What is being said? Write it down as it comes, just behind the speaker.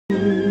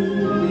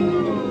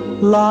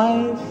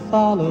Life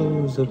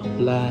follows a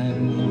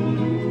plan,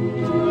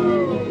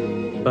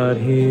 but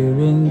here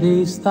in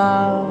these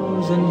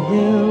 1,000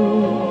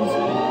 hills,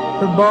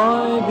 the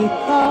boy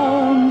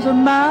becomes a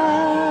man.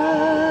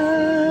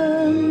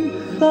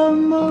 The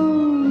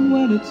moon,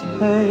 when it's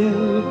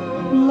pale,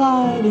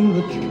 lighting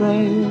the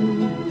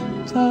trail,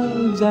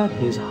 tugs at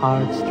his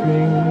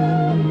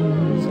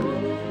heartstrings.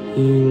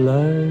 He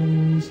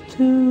learns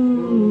to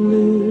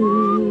live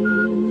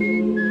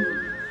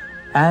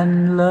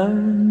and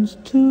learns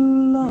to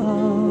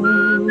love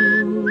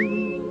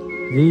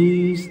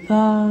these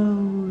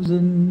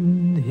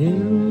 1,000 hills.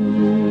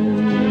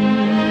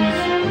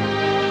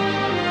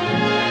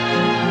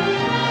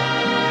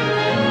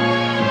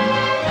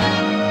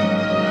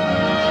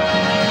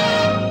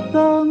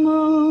 The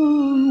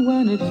moon,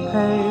 when it's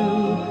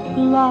pale,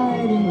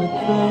 lighting the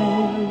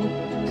trail,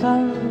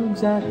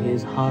 tugs at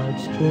his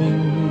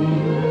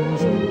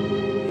heartstrings.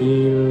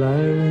 He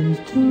learns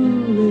to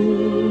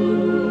live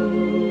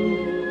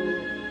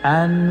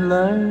and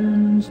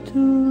learns to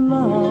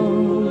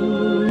love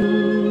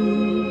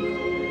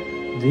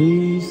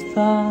these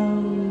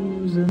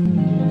 1,000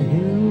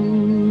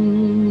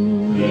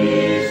 hills.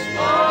 These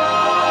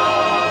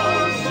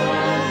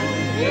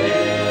 1,000 hills.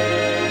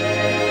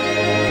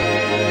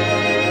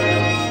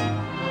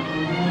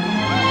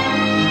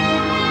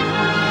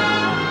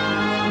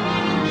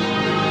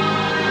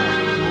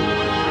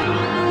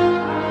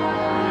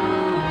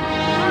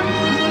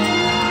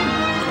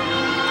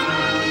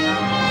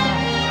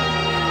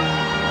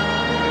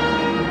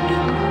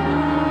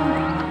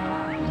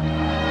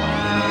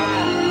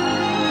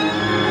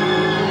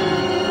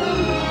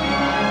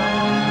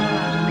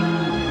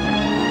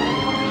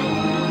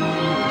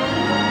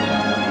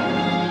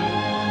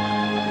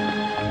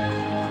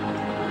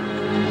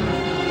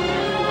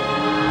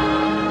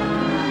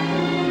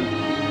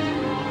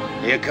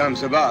 Here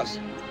comes the boss.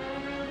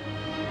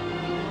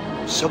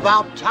 It's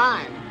about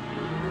time.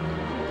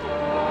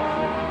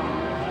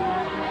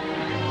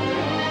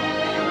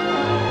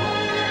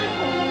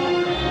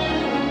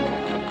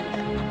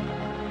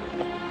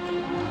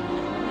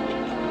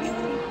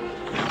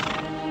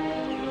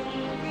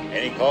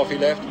 Any coffee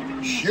left?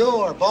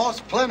 Sure, boss,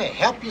 plenty.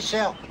 Help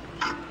yourself.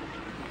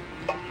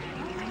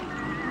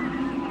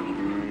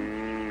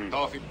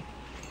 Coffee.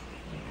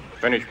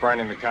 Finished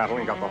branding the cattle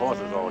and got the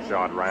horses all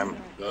shod, Ram.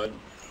 Good.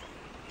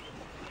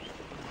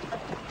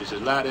 This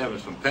is Lad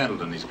Evans from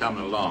Pendleton. He's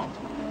coming along.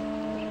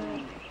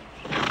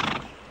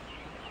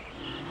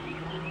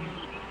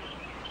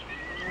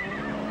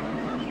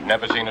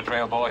 Never seen a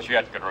trail boss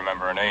yet could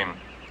remember a name.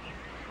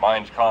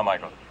 Mine's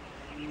Carmichael.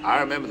 I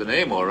remember the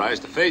name all right.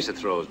 It's the face that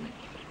throws me.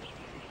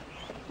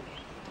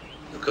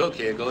 The cook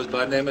here goes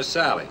by the name of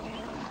Sally.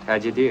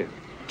 How'd you do?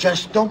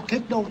 Just don't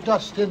kick no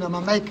dust into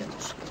my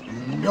makings.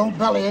 No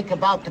bellyache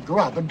about the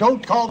grub, and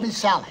don't call me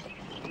Sally.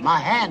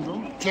 My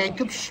handle,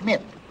 Jacob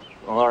Schmidt.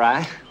 All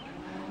right.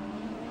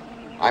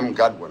 I'm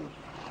Godwin.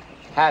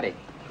 Howdy.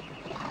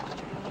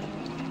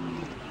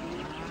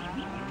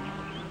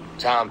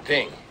 Tom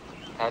Ping.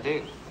 How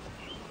do?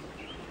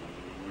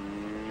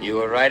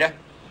 You a writer?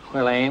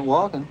 Well, I ain't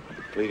walking.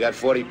 We got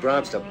 40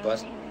 broncs to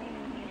bust.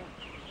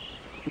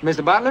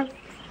 Mr. Butler?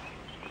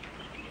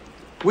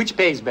 Which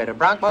pays better,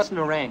 bronc busting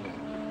or wrangling?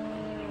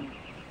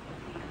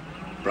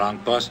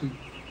 Bronc busting?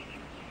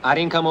 I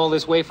didn't come all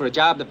this way for a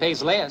job that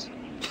pays less.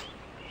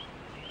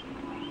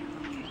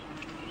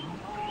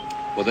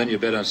 Well, then you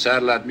better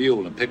unsaddle that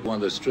mule and pick one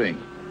of the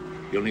string.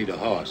 You'll need a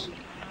horse.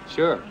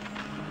 Sure.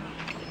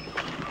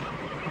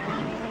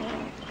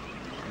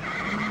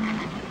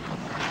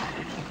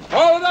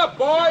 Hold up,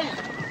 boys!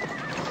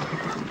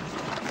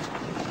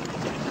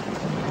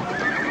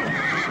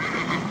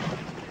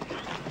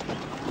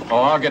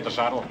 Oh, I'll get the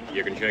saddle.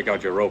 You can shake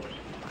out your rope.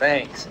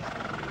 Thanks.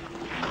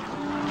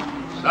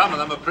 Some of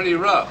them are pretty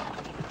rough.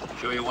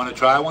 Sure you want to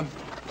try one?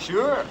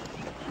 Sure.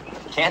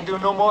 Can't do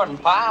no more than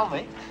pile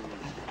me.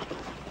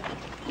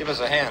 Give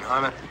us a hand,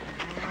 Hunter.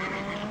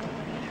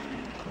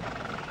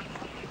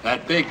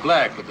 That big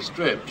black with the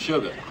strip,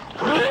 Sugar.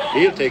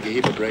 He'll take a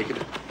heap of breaking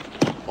it.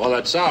 All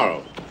that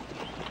sorrow.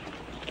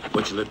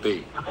 What shall it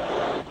be?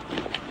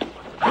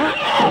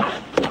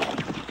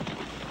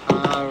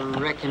 I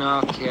reckon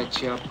I'll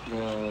catch up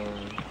the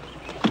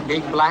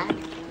big black.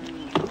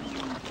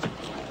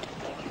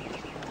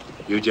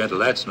 You gentle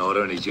that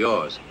snorter and he's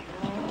yours.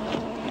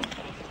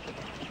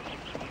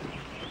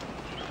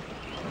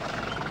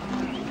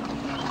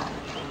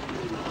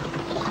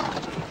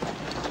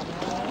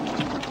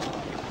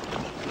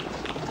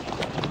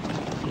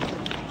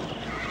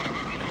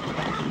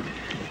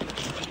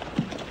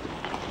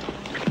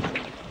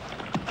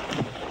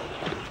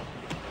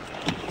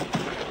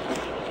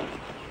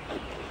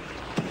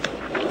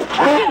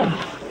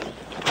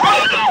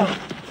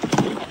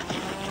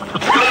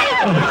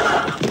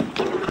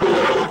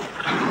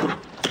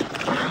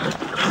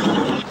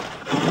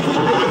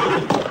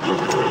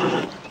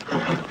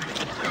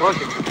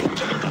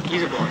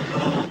 Easy, boy.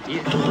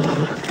 Easy.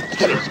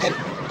 Steady, steady.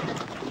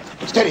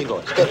 Steady,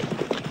 boy, steady.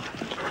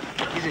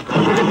 Easy. All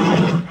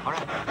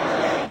right.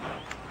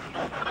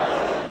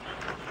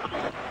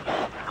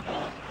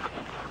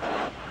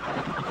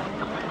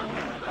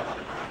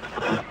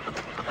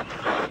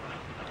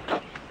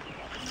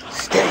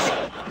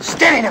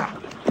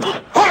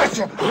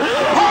 you!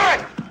 Hold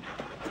it!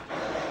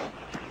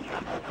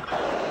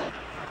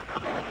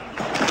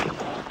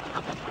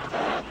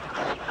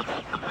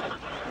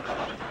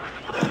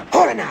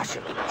 Hold it now,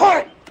 Sugar. Hold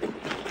it!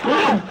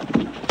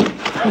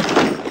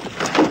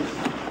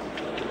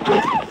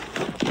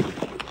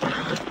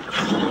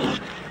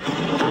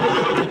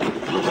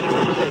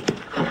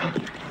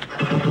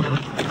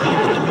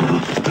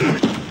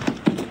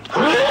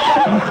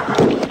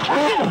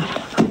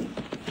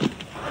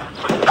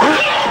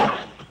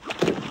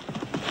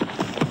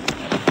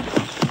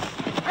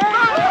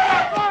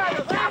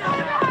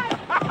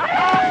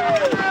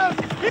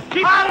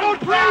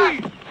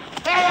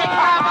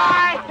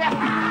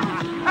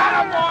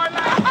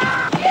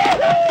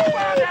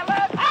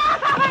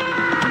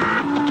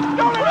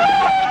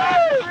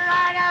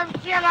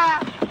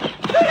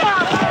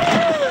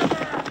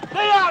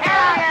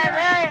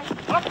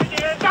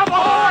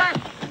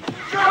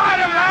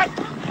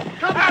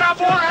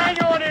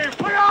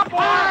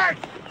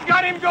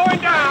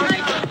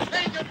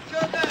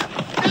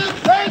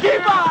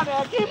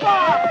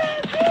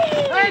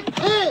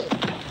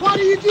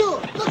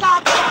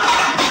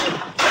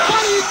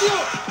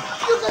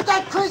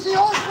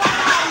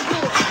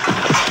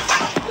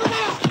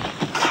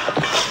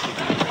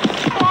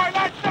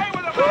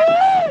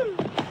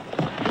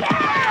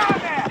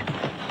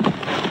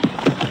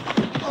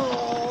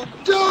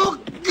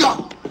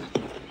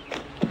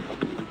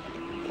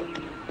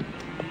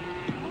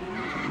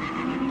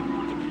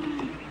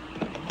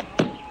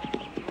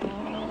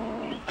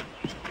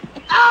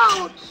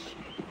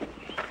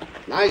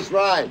 Nice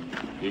ride.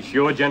 You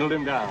sure gentled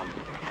him down.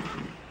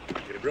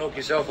 Could have broke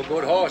yourself a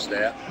good horse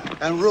there.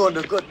 And ruined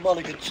a good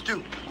mulligan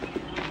stew.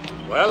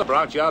 Well, the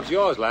bronc job's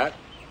yours, lad.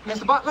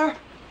 Mr. Butler?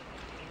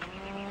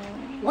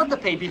 What the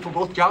pay be for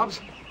both jobs?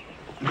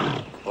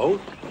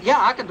 Both? Yeah,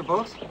 I can do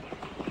both.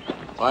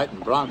 Fighting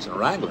broncs and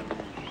wrangling.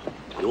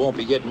 You won't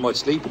be getting much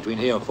sleep between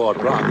here and Fort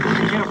Bronx.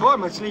 Can't afford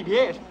much sleep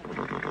yet.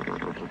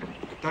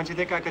 Don't you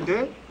think I can do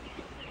it?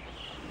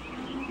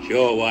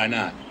 Sure, why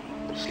not?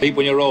 Sleep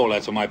when you roll,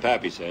 that's what my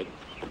pappy said.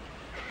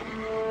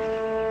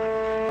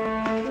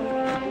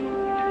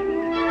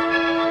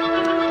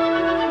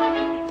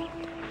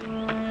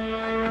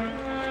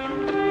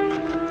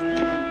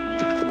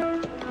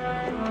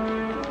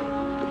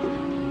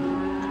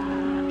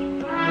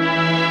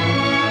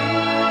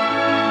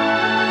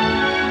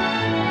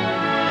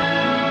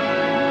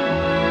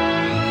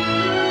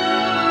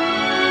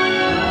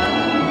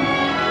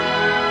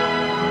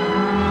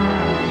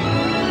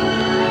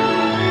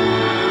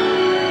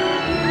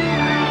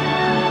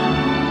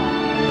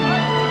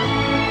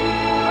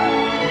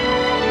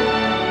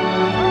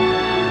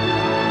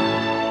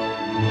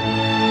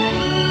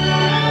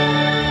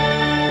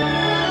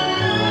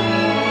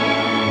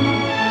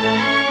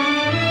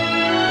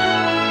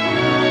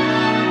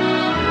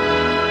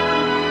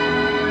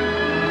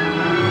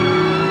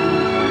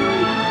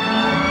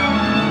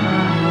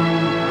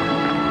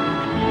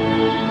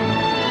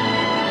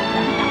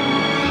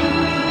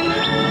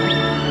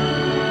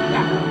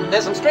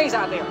 There's some strings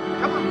out there.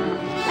 Come on.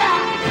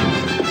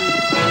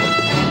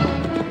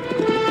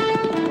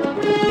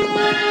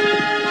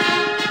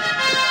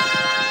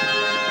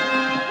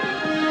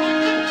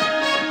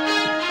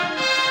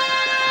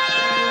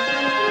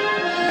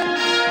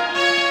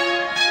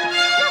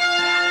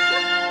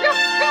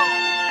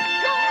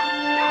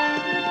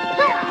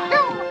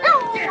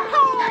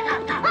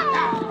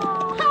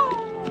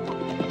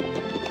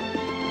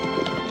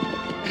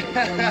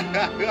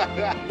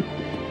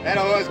 That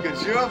horse could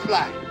sure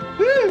fly.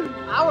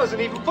 I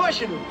wasn't even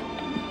pushing him.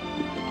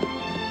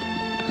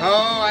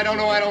 Oh, I don't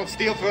know. I don't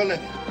steal for a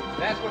living.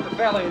 That's what the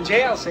fella in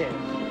jail said.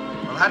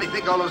 Well, how do you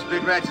think all those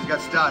big ranches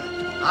got started?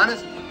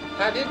 Honest?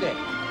 How did they?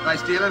 By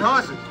stealing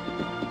horses.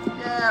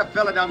 Yeah, a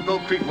fella down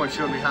Gold Creek once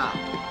showed me how.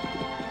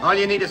 All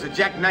you need is a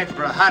jackknife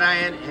for a hot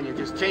iron, and you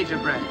just change your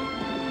brand.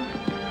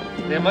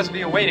 There must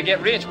be a way to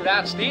get rich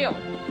without stealing.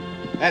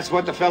 That's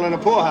what the fella in the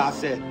poorhouse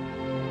said.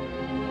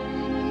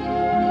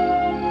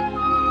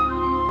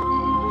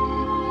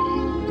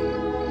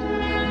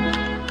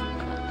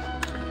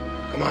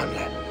 Come on,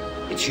 lad.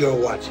 It's your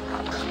watch.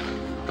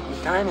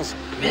 What time is it?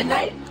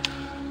 Midnight?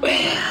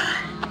 Well,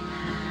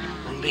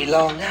 won't be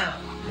long now.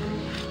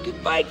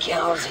 Goodbye,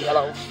 cows,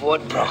 hello,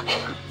 Fort Brock.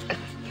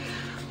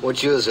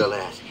 What's yours,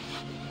 lad?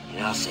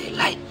 And I'll say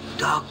light,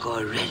 dark,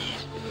 or red.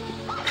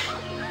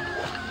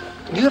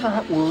 Do you ever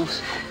hunt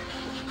wolves?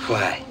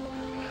 Why?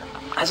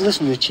 I was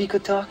listening to Chico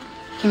talk.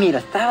 He made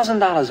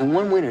 $1,000 in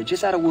one winter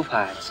just out of wolf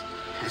hides.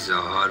 This is a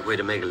hard way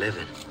to make a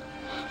living.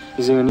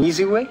 Is there an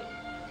easy way?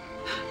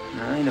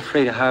 No, I ain't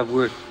afraid of hard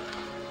work.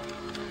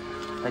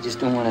 I just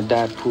don't want to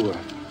die poor.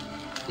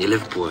 You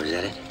live poor, is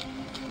that it?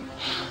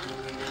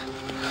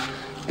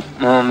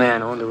 My old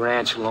man owned a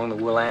ranch along the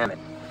Willamette.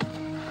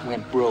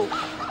 Went broke.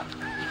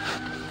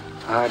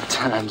 Hard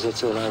times,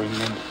 that's all I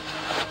remember.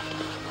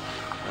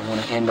 I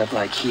want to end up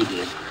like he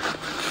did.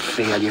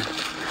 Failure.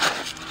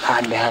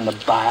 Hiding behind the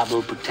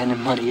Bible, pretending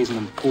money isn't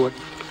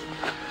important.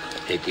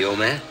 Hate the old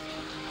man?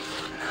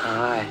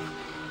 Aye.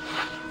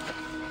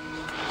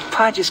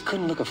 Pa just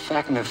couldn't look a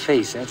fact in the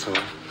face, that's all.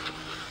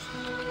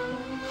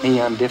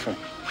 Me, I'm different.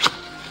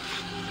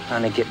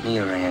 I'm gonna get me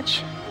a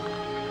ranch.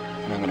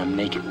 And I'm gonna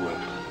make it work.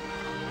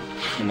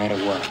 No matter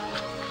what.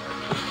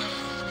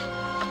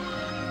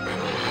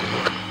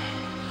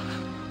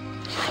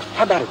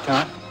 How about it,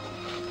 Tom?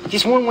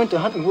 Just one winter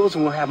hunting wolves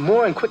and we'll have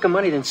more and quicker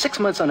money than 6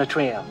 months on the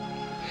trail.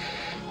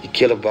 You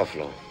kill a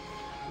buffalo,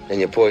 then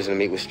you poison the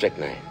meat with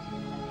strychnine.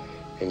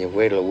 And you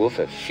wait till a wolf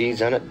that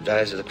feeds on it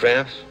dies of the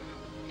cramps?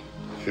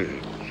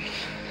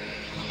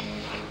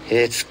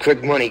 It's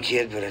quick money,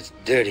 kid, but it's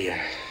dirtier.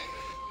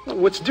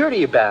 What's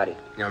dirty about it?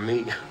 Now,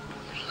 me,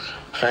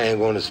 I ain't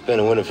going to spend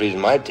a winter freezing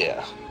my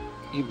tail.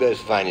 You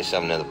best find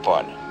yourself another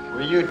partner.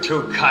 Will you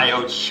two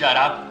coyotes shut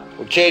up?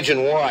 We're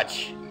caging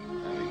watch.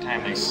 Every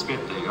time they spit,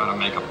 they ought to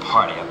make a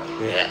party of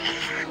it. Yeah.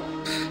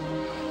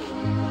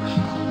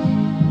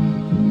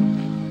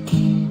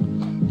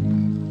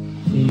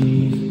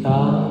 These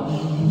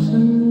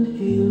thousand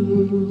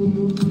hills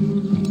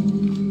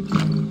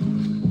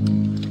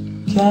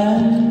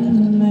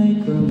can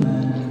make a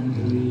man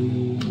dream.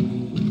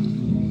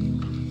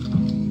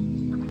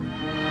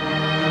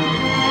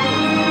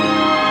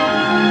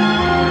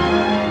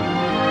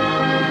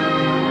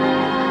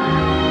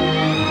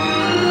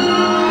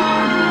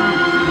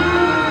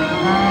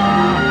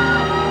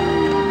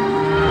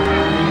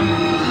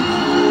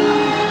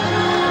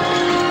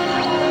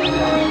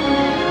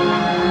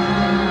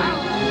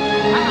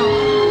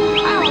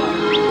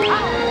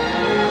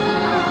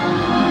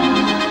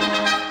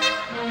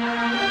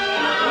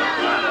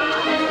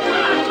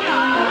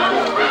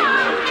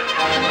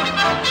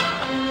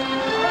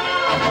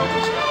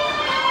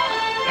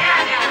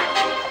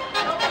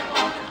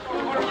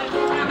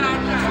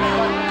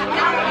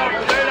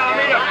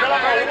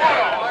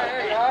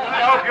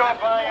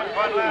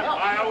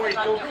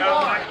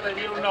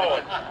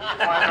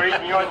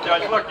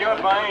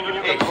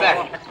 Hey,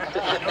 Fatty.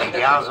 Any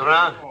gals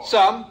around?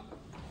 Some.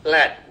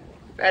 Lad,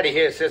 Fatty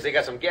here says they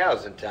got some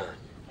gals in town.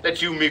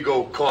 Let you and me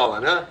go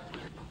calling, huh?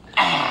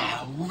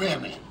 Ah,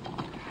 women.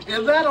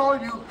 Is that all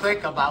you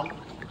think about?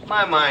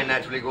 My mind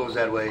naturally goes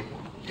that way.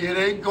 It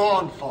ain't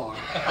gone far.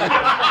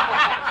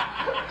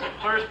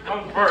 First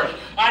come first.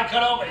 I'd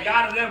cut off a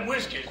yard of them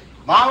whiskers.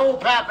 My old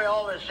pappy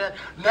always said,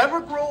 never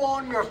grow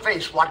on your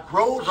face what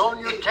grows on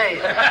your tail.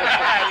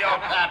 Your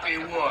pappy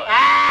would.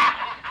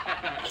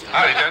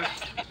 Howdy, gents.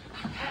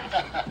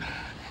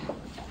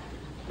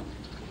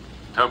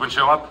 Tobin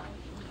show up?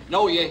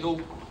 No,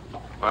 Yehu.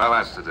 Well,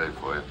 that's the day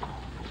for you.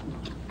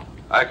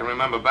 I can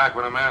remember back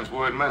when a man's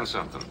word meant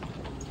something.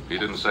 He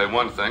didn't say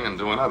one thing and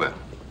do another.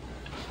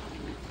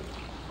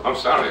 I'm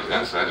sorry,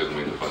 gents. I didn't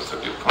mean to bust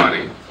up your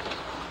party.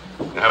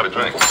 You have a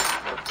drink.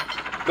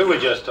 We were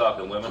just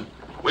talking women.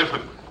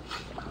 Women?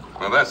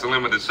 Well, that's a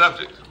limited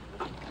subject.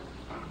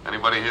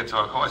 Anybody here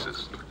talk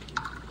horses?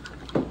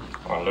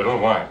 A little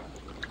why?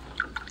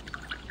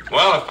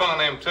 Well, a fellow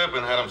named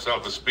Turpin had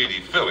himself a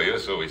speedy filly, or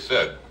so he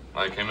said.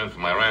 I came in for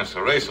my ranch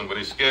to race him, but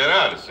he's scared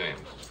out, it seems.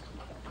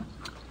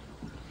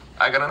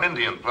 I got an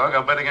Indian plug.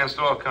 I'll bet against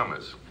all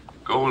comers.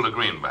 Gold or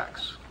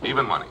greenbacks.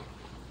 Even money.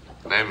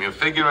 Name your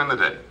figure and the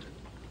day.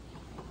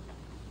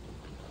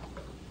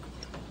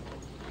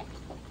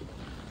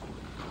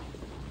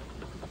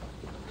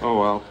 Oh,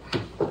 well.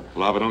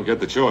 Lava don't get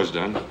the chores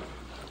done.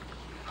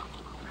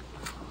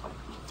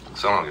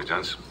 So long, you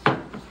gents.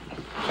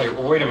 Hey,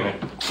 wait a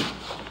minute.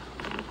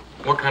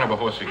 What kind of a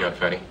horse you got,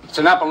 Fatty? It's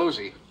an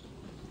Appaloosie.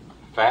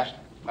 Fast?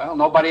 Well,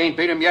 nobody ain't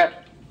beat him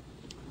yet.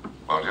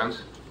 Well,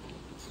 gents?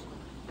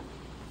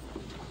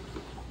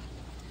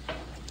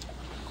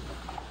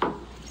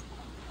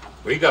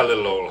 We got a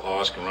little old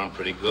horse can run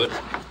pretty good.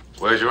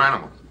 Where's your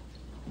animal?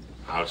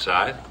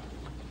 Outside.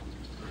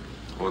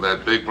 Oh,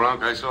 that big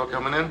bronc I saw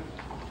coming in?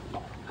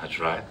 That's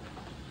right.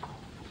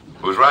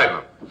 Who's riding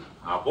him?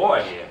 Our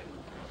boy here.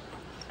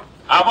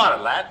 How about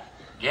it, lad?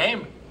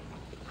 Game?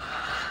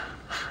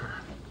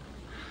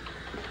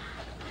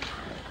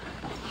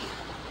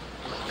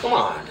 Come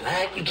on,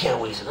 lad. You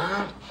can't waste it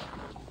on.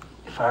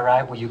 If I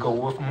ride, will you go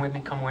wolfing with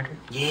me come winter?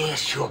 Yeah,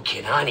 sure,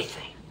 kid.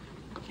 Anything.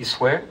 You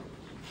swear?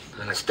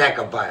 And a stack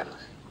of Bibles.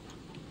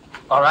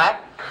 All right.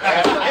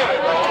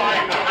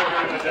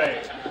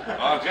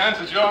 Oh, gents,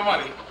 it's your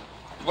money.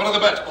 What are the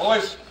bets,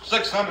 boys?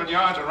 600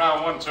 yards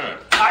around one turn.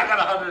 I got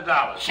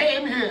 $100.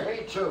 Same here.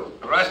 Me too.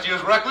 The rest of you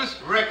is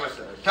reckless? Reckless.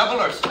 Double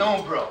or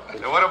stone broke.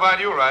 Now, what about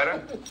you,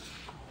 Ryder?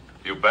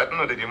 You betting,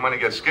 or did your money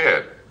get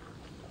scared?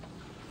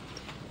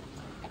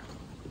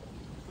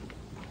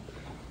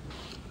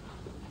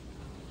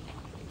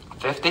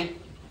 $50?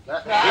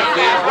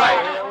 Right.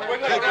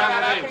 Take down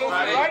the names,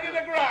 Friday. Right to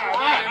the ground.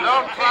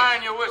 Don't cry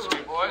in your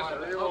whiskey, boys.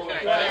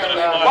 Okay.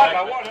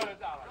 $100.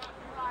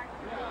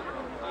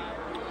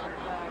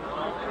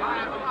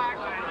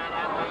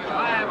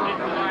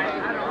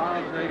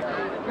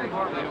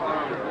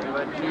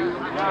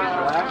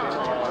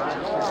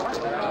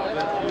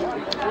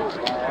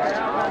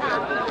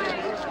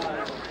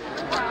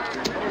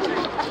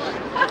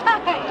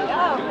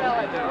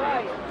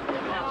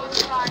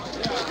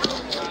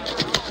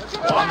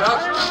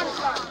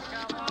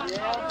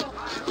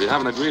 We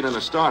haven't agreed on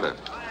a starter.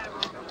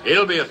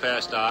 It'll be a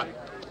fast start.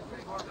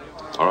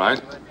 All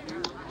right.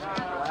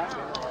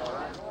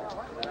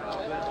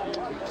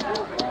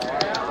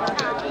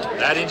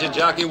 That engine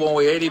jockey won't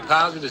weigh 80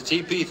 pounds with his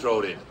TP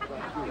thrown in.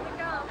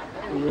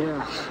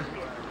 Yeah.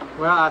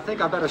 Well, I think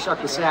I better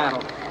shuck the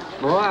saddle.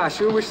 Boy, I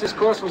sure wish this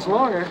course was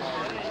longer.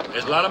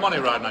 There's a lot of money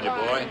riding on you,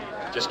 boy.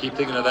 Just keep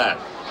thinking of that.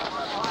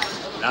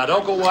 Now,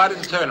 don't go wide in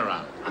the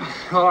turnaround.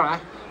 All right.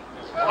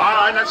 All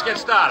right, let's get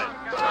started.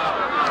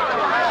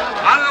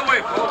 Out of the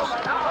way, folks.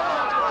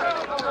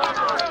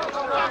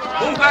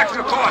 Move back to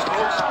the course,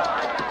 folks.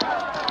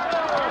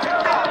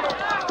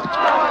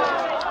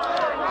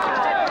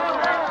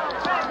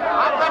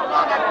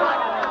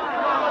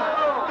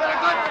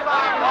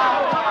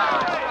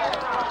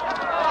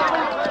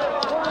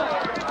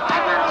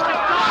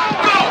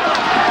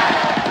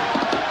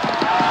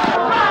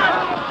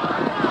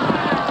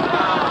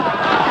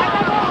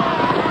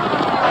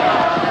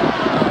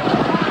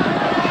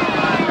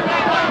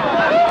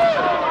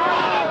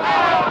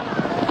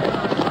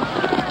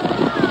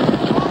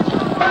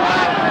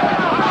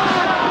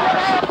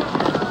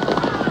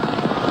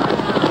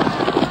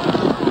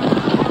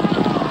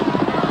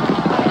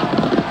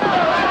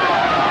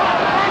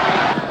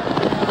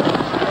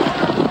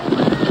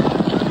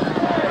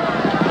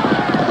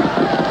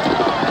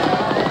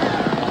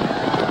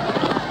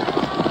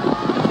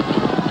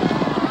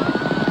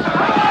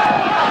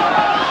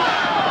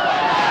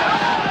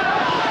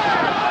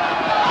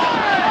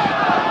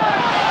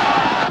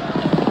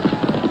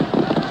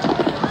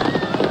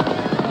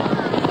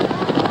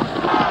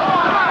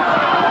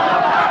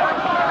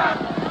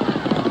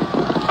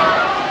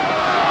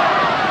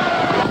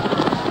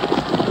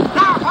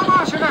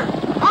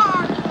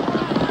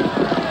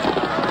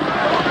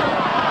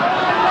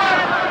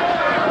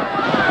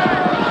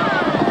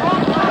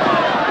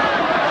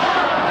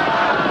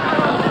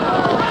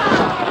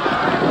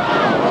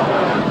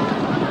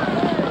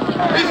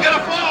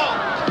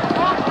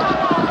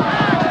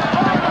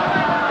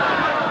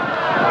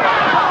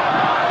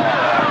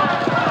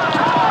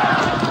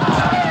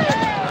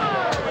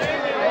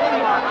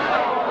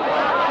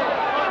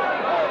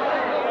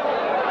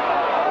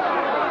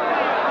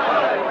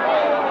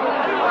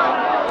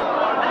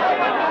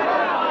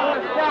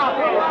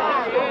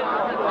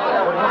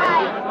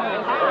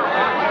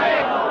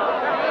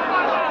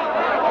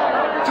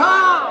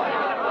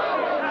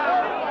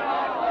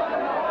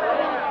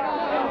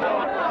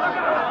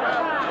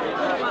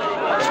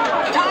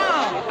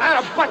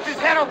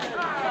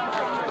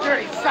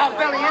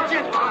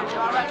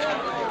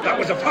 That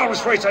was the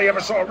foulest race I ever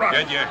saw run.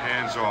 Get your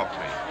hands off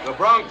me. The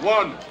Bronc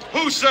won.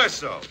 Who says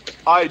so?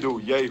 I do,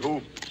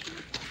 Yehu.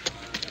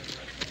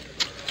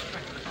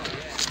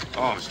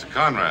 Oh, Mr.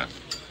 Conrad.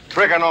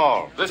 Trick and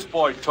all. This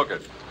boy took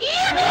it.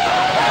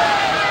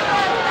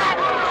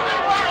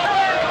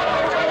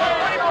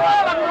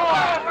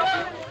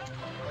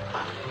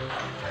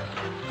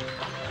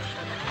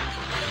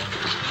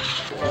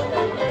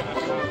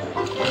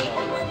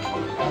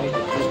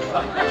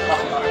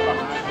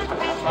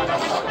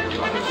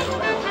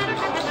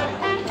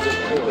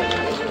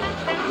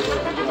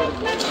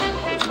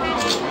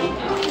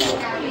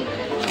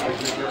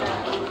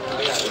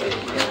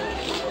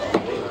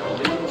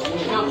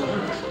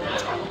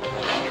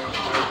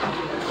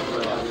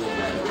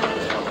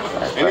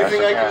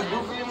 Anything I can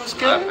do for you, Miss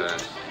Kelly?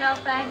 No,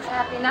 thanks,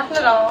 Happy. Nothing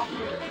at all.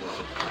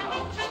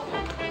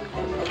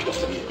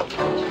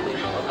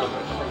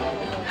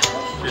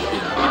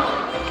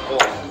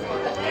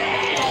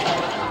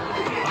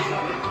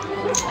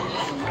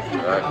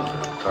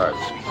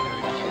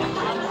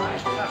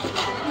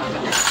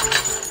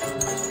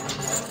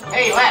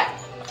 Hey, lad.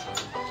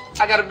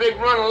 I got a big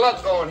run of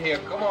luck going here.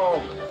 Come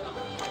on.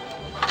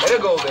 There you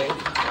go, baby.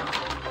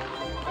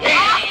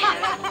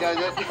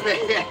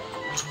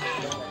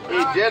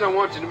 Hey, Jen, I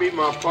want you to meet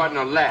my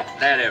partner, Lad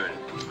Evan.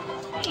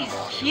 He's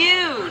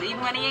cute, even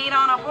when he ain't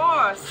on a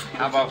horse.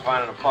 How about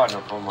finding a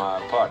partner for my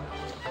partner?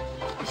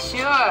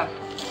 Sure.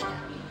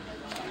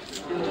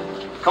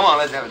 Come on,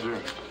 let's have a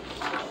drink.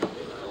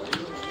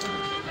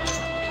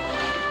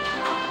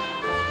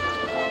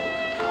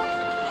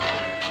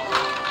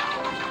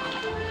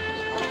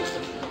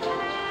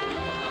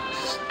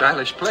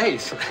 Stylish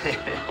place.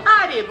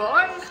 Howdy,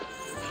 boys.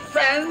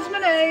 Friends my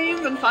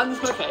name and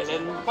fun's my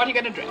failing. What are you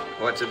going to drink?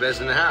 What's the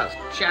best in the house?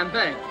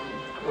 Champagne.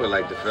 Well,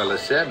 like the fella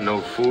said, no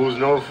fools,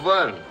 no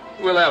fun.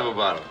 We'll have a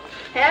bottle.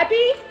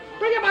 Happy?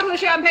 Bring a bottle of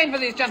champagne for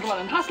these gentlemen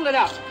and hustle it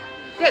up.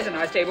 There's a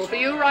nice table for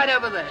you right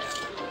over there.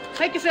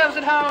 Take yourselves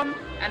at home,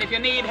 and if you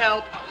need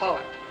help,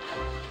 holler.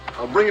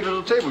 I'll bring it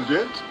to the table,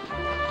 gents.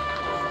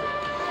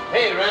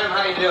 Hey, Ram,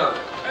 how you doing?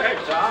 Hey,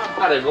 Tom.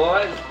 Howdy,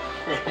 boys.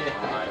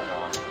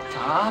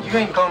 Tom, you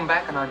ain't going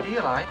back on our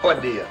deal, are you?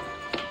 What deal?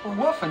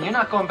 Well, Wolfen, you're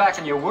not going back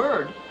on your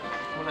word.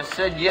 Well, I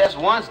said yes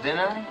once, didn't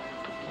I?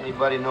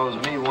 Anybody knows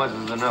me, once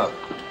is enough.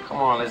 Come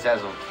on, let's have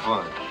some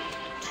fun.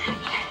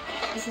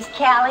 This is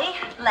Callie,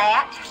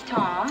 Lat,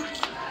 Tom.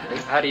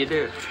 How do you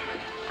do?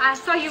 I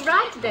saw you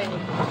ride today.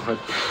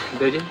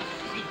 Did you?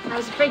 I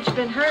was afraid you'd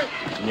been hurt.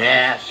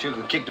 Nah,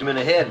 Sugar kicked him in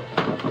the head.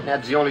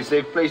 That's the only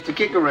safe place to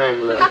kick a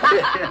wrangler.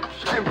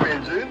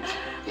 Champagne's in.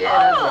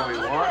 Yeah, that's what we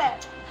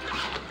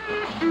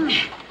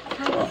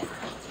want.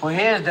 Well,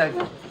 here's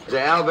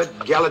the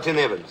Albert Gallatin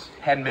Evans.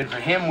 Hadn't been for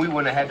him, we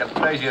wouldn't have had the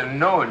pleasure of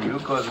knowing you,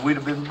 because we'd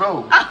have been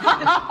broke.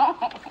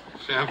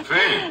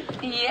 Champagne.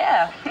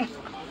 Yeah.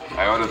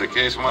 I ordered a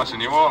case once in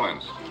New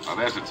Orleans. Oh,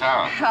 there's the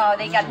town. Oh,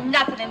 they got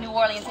nothing in New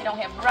Orleans they don't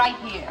have right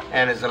here.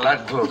 And it's a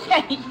lot closer.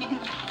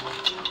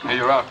 Hey,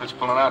 your outfit's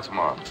pulling out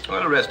tomorrow.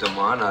 Well, the rest of them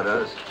are, not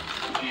us.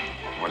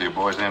 What do you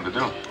boys aim to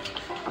do?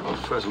 Well,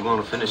 first we're going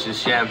to finish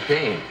this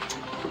champagne.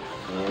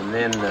 And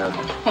then,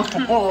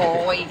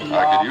 Oh, 80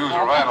 I could use a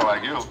rider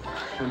like you.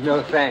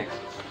 No thanks.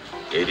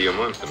 80 a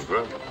month in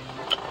grub.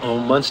 Oh,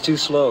 month's too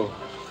slow.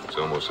 It's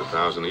almost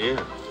 1,000 a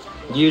year.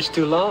 Year's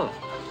too long.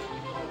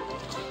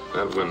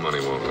 That win money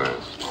won't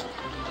last.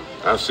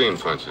 I've seen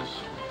punches.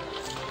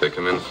 They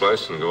come in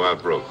flush and go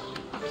out broke.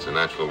 It's a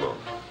natural law.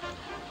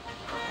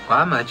 Well,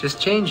 I might just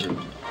change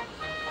them.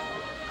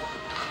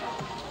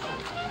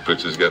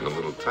 Britches getting a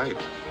little tight,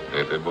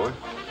 ain't they, boy?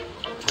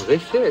 Well, they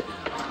fit.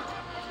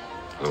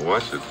 Now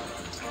watch it.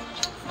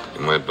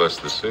 You might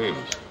bust the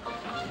seams.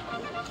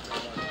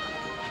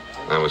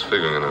 I was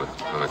figuring on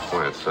a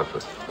quiet supper.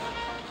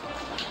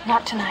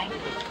 Not tonight.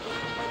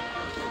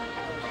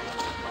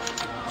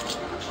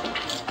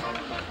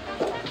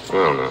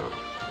 Well, now.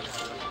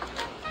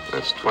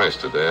 That's twice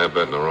today I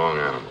bet in the wrong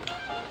animal.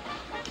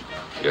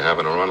 You're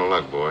having a run of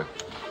luck, boy.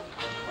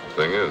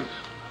 Thing is,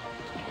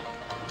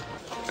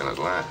 can it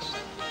last?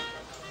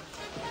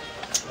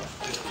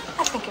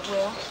 I think it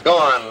will. Go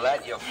on,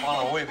 lad. You're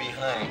falling way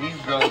behind. These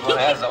girls going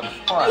to have some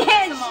fun.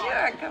 Yeah,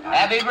 sure, come on.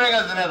 Abby, bring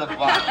us another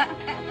bottle.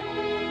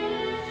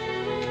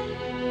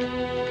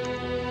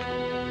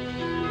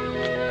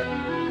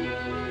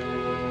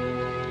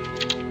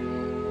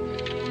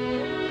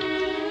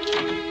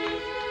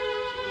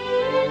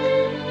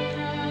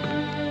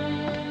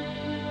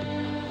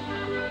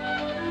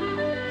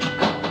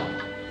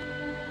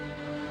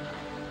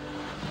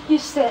 You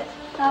sit.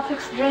 I'll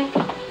fix the drink.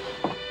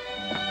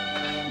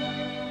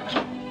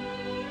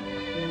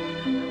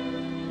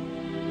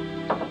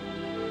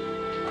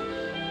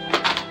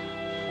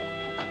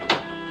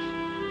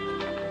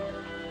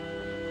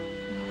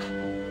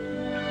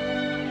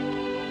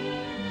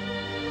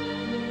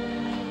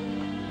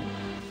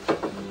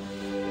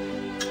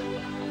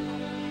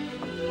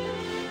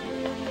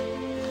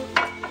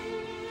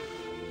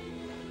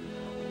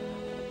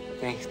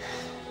 Thanks.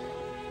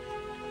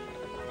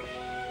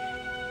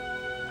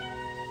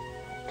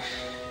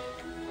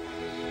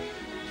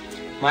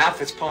 My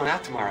outfit's pulling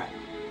out tomorrow.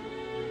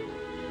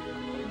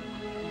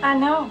 I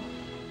know.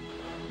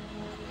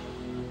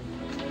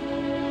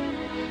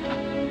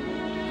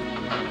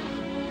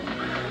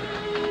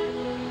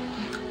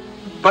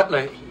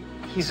 Butler,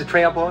 he's the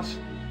trail boss.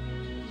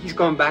 He's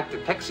going back to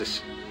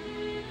Texas.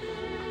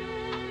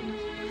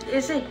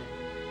 Is he?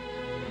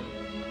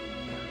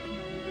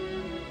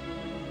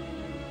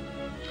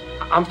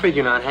 I'm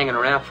figuring on hanging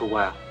around for a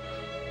while.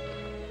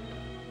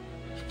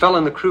 A fella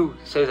in the crew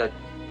says that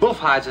wolf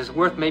hides is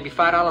worth maybe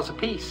 $5 a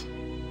piece.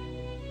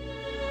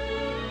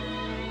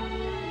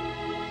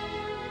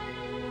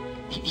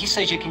 He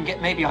says you can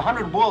get maybe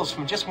 100 wolves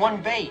from just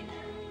one bait.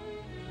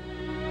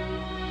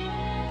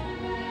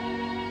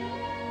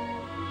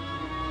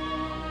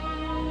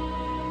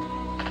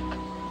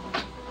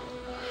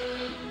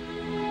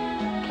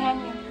 Can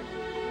you?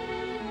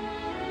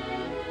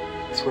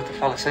 That's what the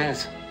fella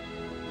says.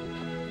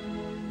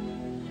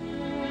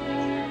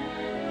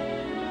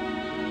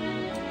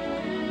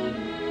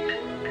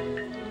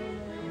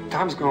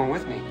 Tom's going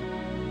with me.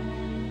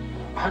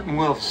 Hunting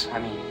wolves, I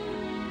mean.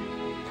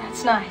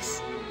 That's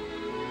nice.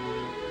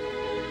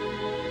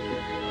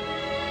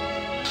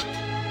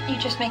 You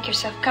just make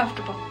yourself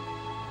comfortable.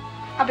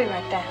 I'll be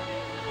right down.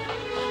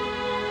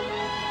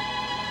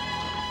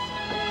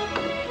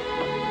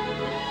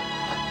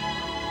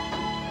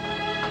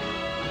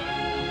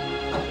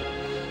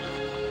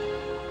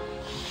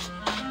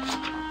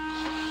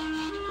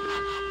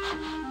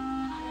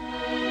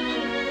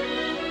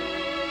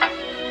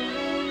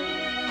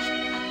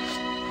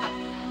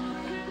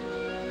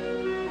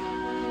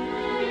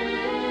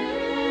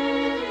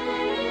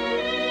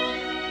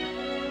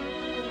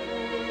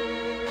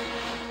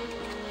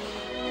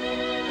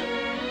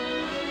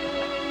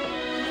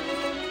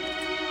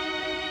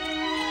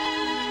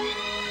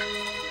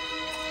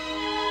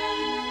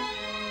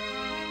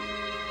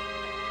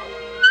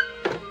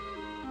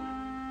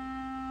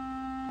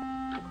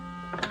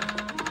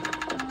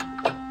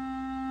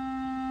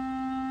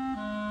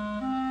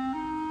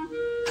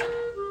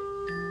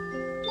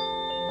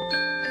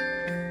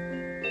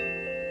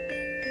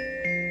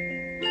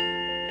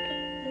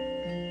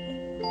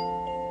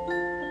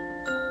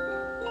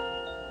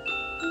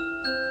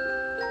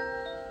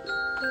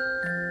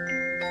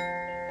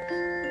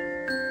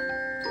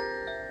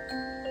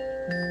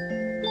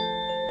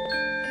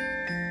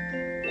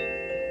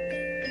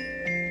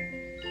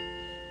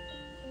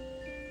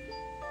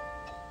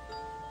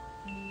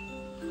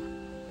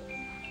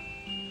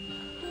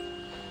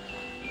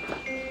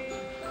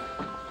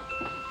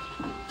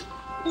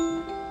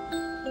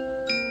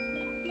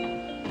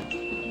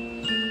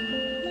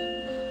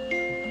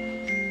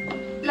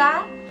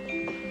 Lad?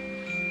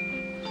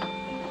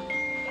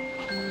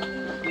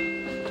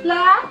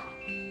 Lad?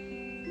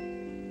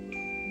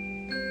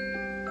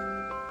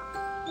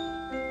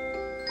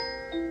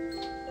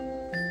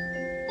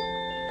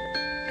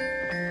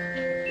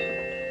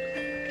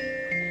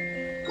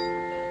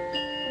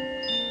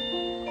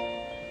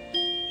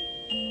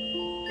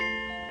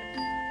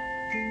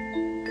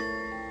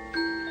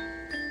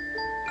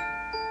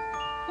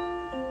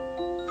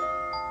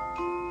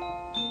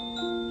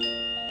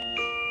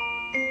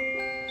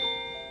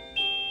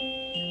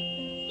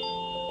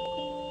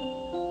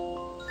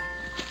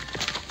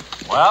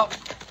 Well,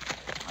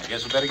 I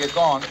guess we better get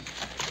going.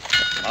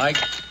 Mike?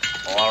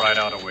 Oh, all right,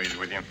 out of ways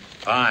with you.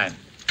 Fine.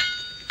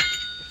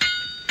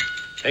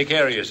 Take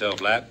care of yourself,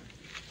 lad.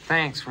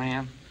 Thanks,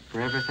 Ram, for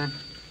everything.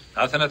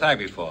 Nothing to thank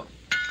me for.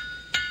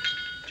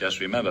 Just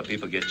remember,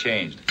 people get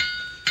changed.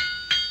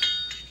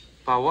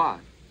 By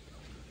what?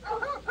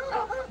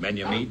 Men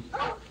you meet,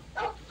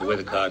 the way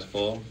the cards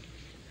fall,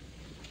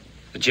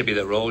 the chippy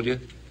that rolled you,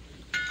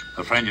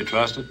 the friend you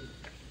trusted,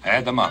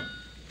 add them up.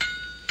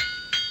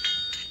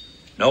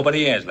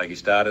 Nobody ends like he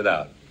started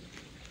out.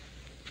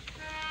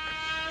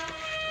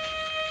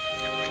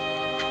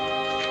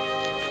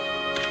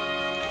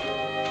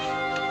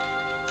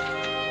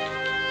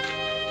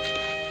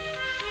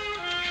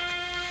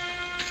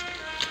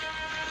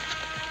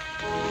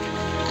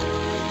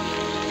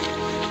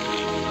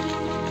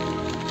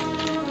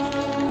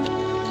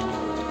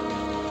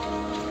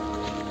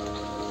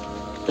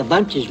 The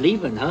bunch is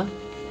leaving, huh?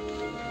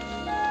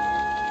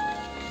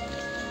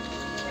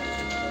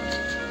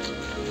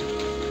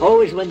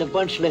 Always when the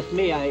bunch left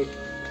me, I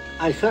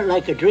felt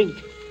like a drink.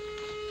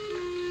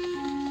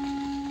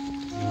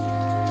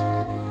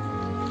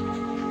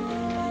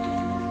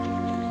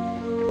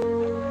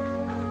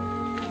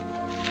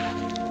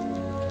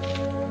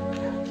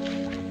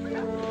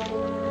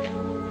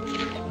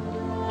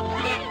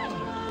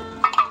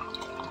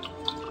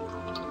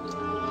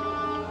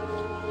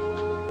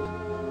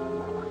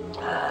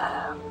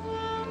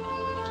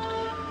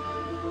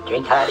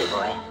 Drink hearty,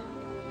 boy.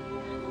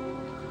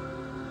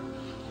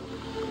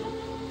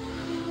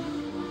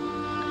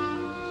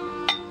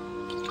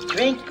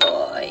 Drink,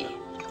 boy.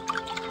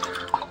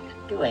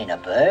 You ain't a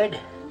bird.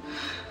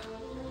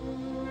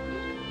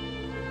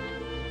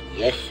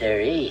 Yes,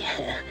 sirree.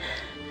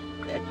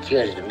 That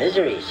cures the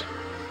miseries.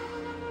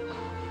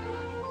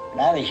 When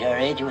I was your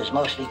age, it was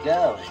mostly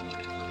girls.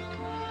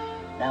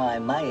 Now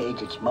I'm my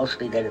age, it's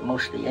mostly that it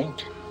mostly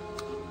ain't.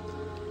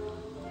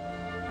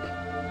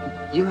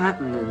 You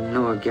happen to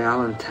know a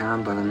gal in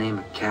town by the name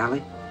of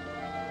Callie?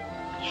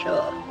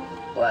 Sure.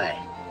 Why?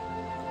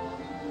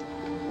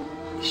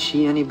 Is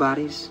she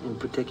anybody's in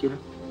particular?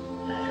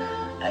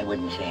 I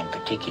wouldn't say in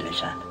particular,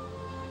 son.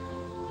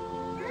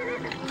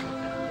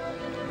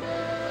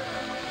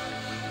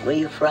 Where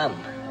you from?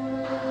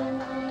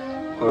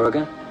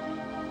 Oregon.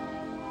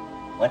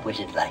 What was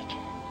it like?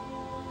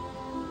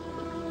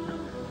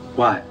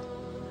 What?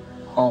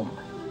 Home.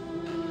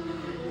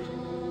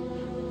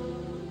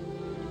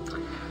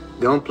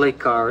 Don't play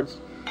cards.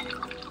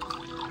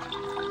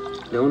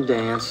 Don't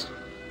dance.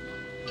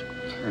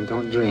 And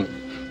don't drink.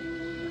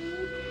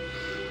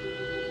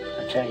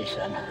 I'll tell you,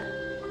 son.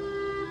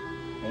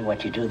 It ain't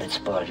what you do that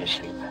spoils your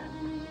sleep,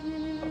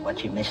 but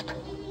what you missed.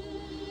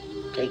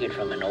 Take it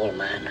from an old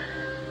man.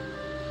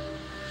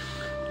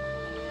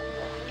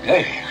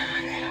 Hey.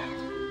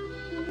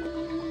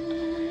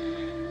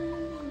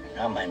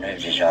 Now my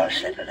nerves is all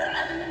settled out.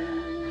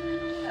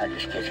 I'll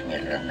just get me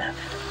a little nap.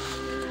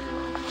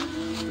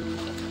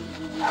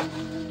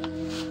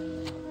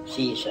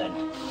 See you,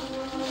 son.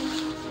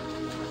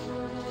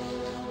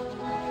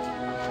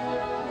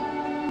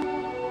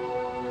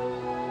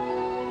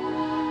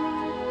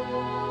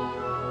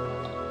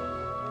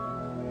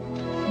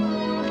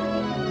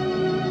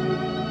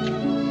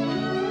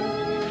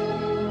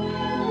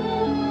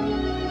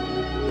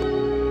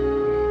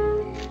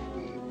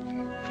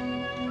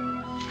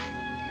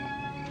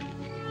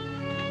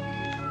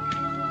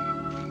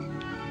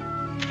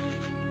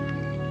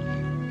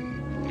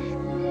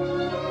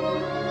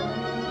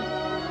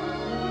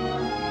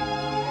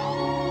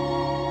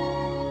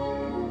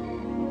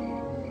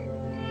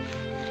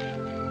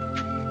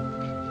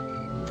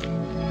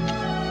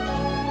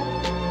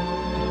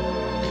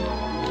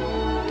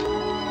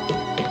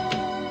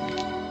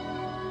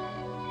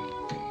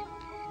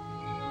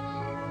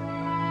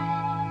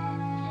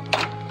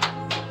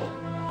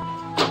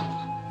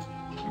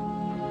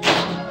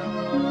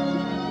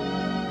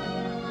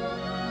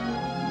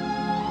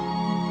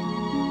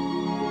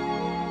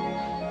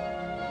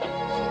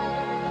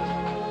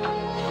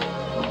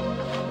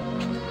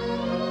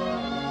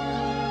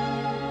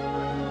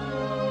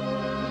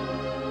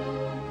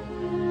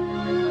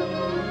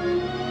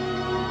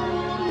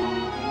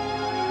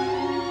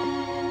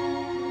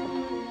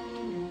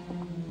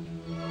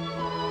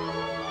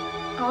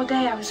 All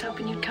day I was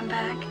hoping you'd come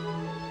back.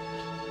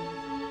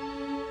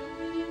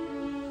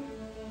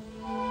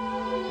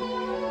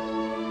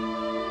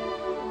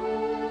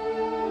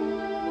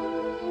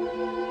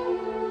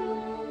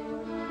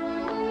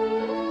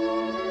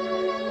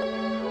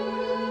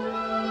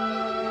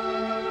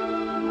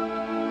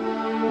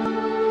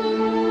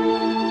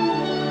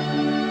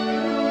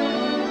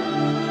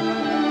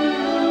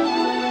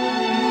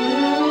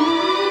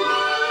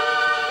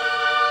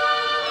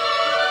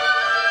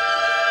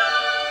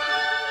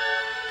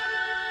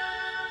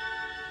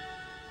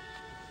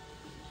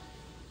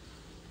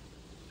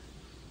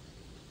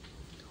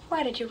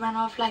 Why did you run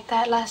off like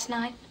that last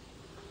night?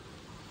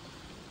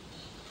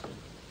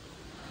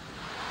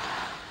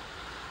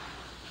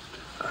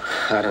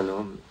 I don't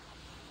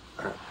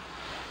know.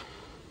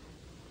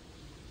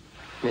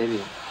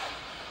 Maybe.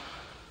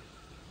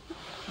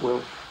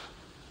 Well,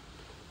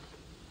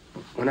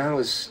 when I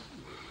was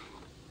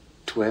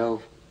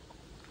 12,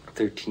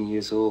 13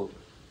 years old,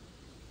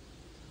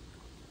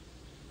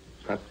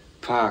 my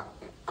pa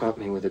caught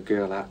me with a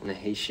girl out in the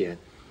hay shed.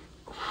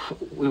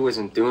 We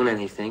wasn't doing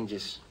anything,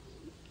 just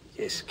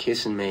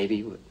kissing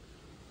maybe, but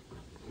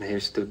there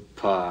stood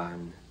Pa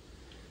in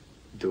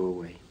the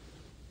doorway.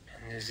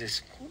 And there's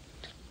this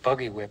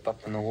buggy whip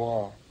up on the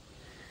wall.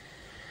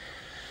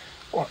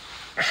 Well,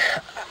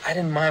 I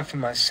didn't mind for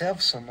myself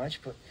so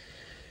much, but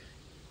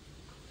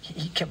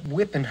he kept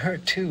whipping her,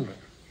 too.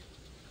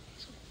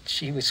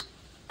 She was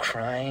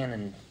crying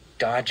and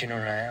dodging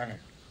around.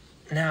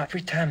 Now,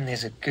 every time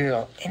there's a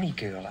girl, any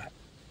girl,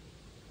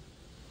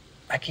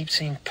 I keep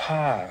seeing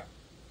Pa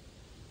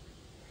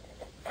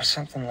or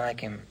something like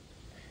him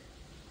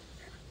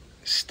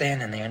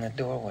standing there in the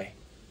doorway.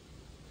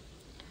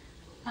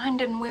 Mine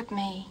didn't whip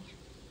me.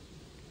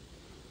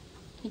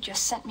 He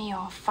just sent me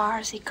off far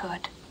as he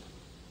could.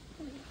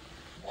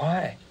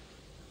 Why?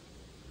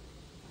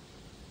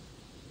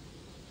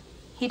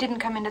 He didn't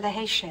come into the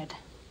hay shed.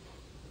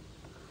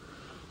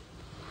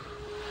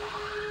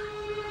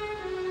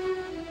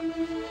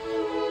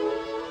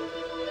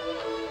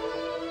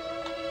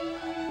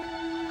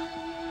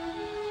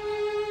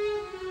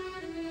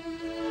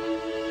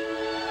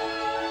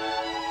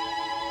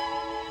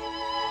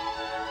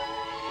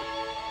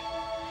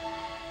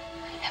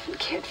 I haven't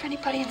cared for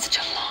anybody in such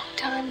a long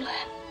time, Len.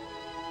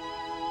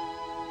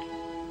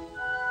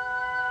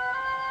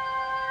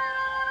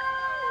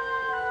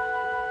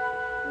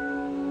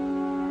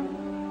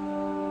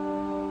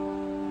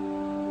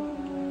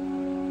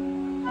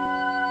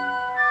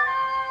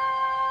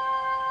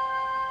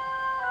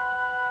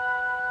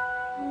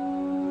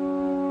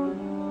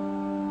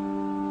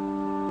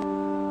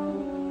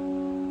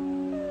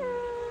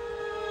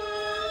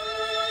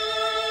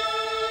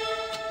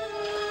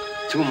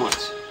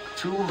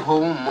 Two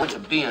whole months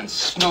of being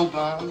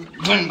snowbound,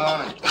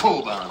 windbound, and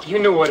coldbound. You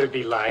knew what it'd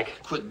be like.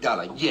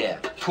 $1, yeah,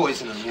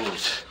 poison and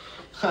wolves.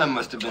 I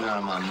must have been out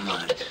of my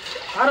mind.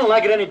 I don't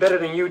like it any better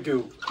than you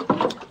do.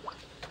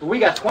 We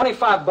got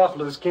 25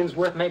 buffalo skins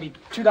worth maybe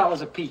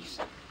 $2 apiece.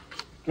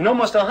 And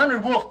almost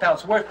 100 wolf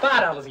pelts worth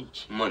 $5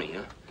 each. Money,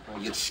 huh?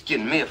 Well, you'd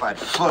skin me if I had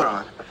fur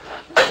on.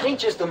 It ain't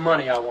just the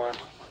money I want.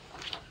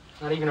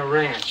 Not even a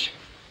ranch.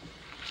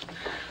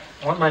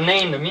 I want my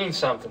name to mean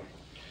something.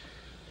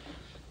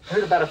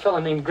 Heard about a fella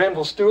named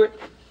Grenville Stewart?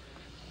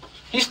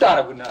 He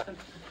started with nothing.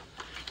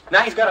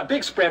 Now he's got a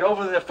big spread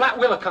over the Flat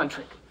Willow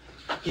country.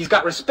 He's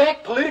got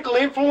respect, political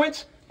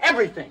influence,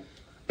 everything.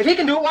 If he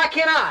can do it, why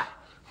can't I?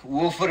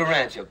 Wolf for the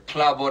rancher,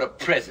 plowboy the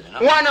president.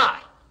 Huh? Why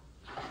not?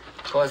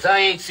 Because I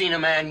ain't seen a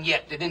man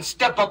yet that didn't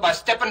step up by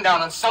stepping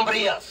down on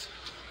somebody else.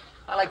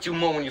 I liked you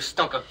more when you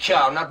stunk a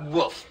cow, not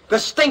wolf. The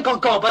stink will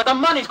go, but the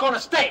money's gonna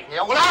stay.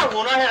 Yeah, well, I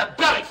won't. I had a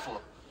belly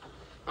full.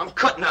 I'm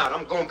cutting out.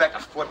 I'm going back to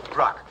Fort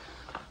Brock.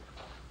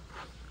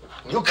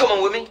 You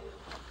coming with me?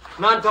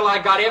 Not until I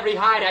got every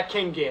hide I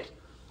can get.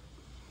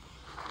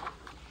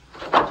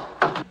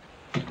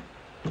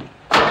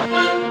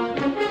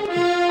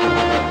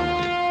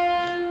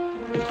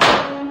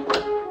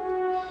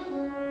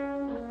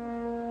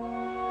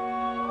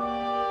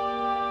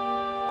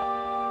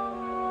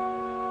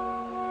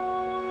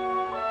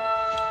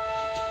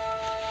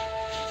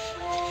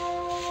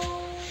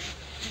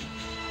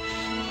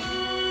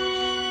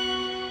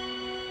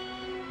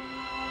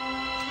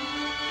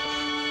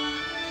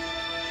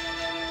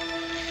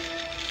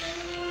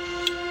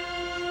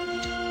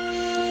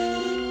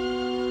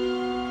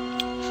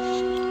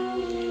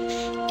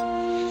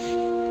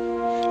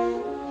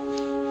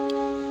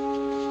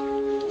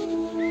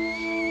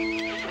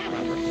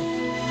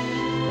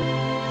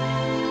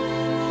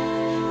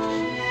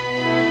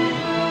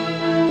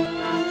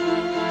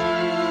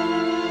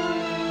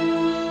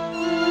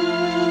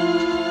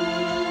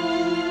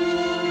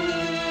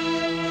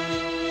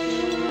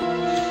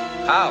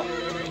 How?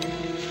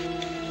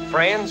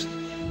 Friends?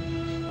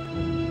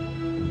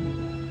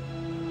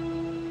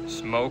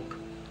 Smoke?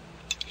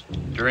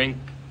 Drink?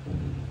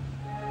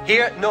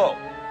 Here, no.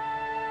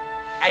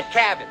 At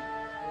cabin.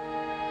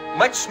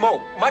 Much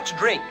smoke, much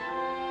drink.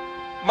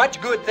 Much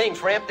good things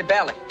for empty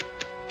belly.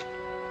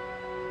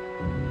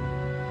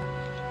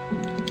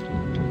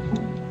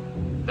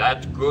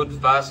 That good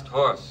fast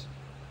horse.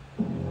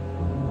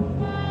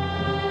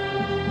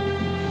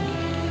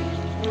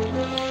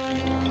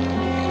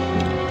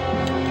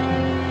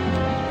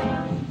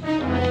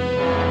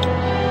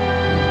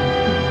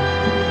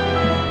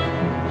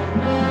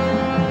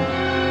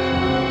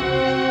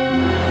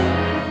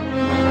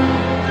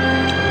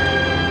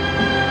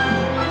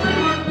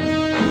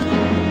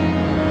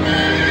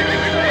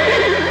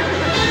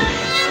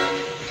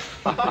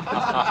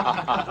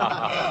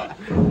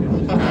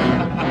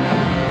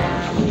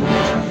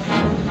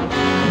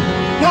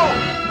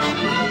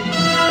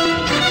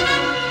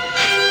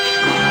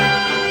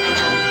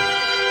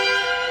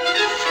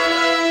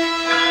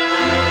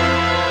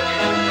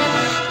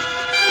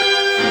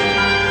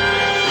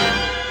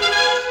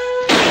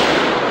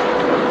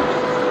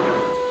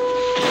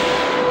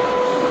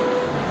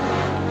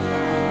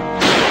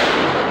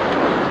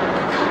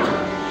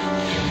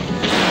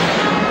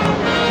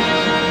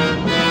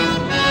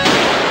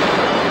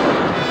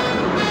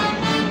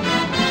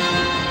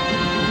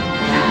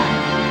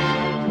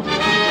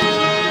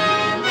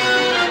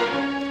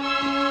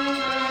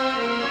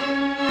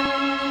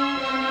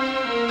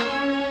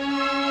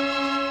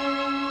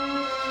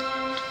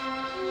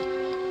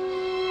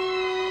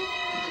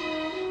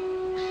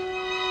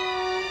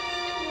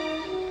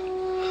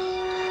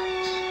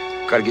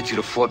 Gotta get you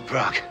to Fort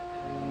Brock.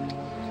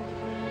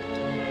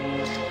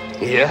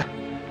 Yeah?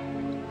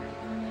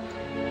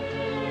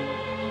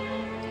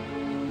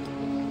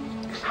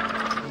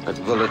 That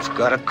bullet's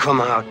gotta come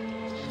out.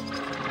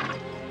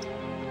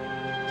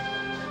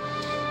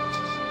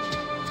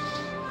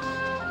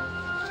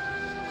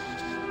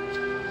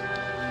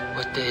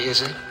 What day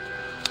is it?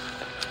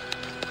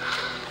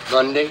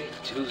 Monday,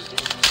 Tuesday.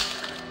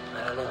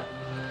 I don't know.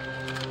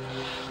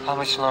 How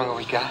much longer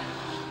we got?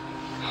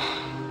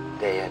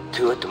 Day or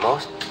two at the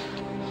most.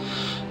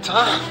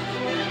 Tom,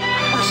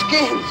 The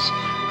skins.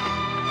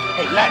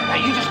 Hey, lad, now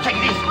you just take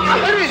it easy.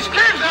 Let me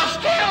skins, I'll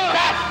steal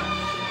that.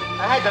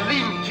 I had to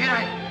leave him, Jim.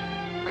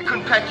 I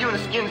couldn't pack you in the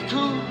skins,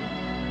 too.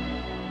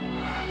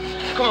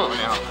 Come on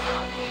now.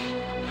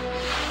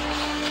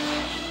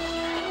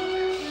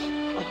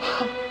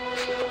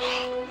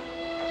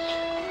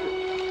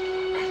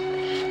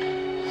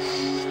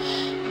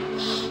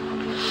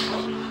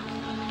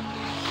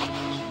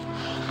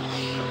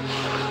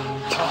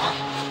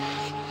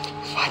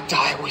 if I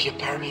die, will you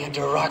bury me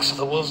under a rock so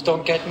the wolves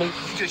don't get me?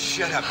 You just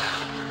shut up.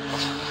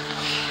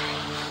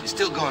 You're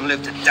still gonna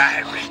live to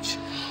die, Rich.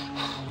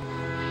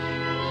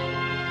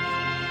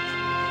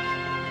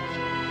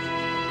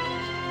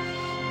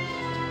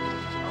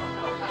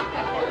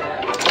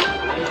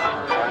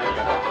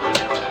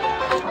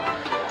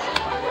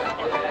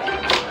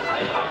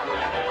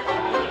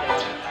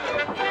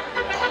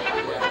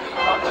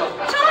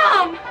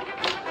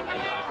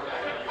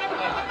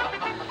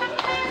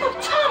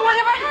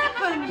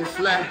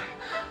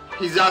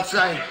 He's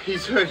outside.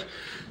 He's hurt.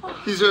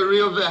 He's hurt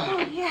real bad. Oh,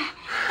 yeah.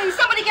 Hey,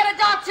 somebody get a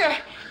doctor.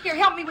 Here,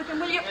 help me with him,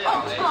 will you?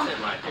 Oh, Tom.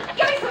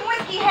 Give me some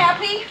whiskey,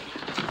 Happy.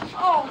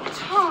 Oh,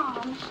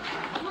 Tom.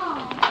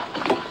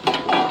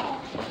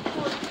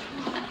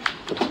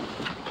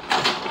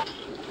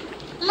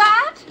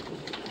 Lad?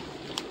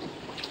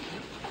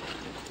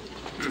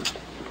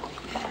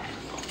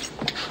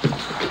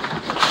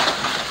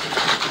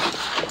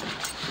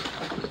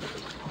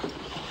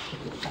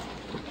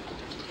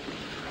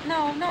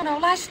 No,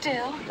 lie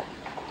still.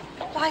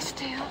 Lie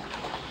still.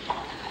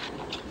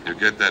 You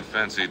get that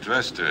fancy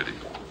dress dirty.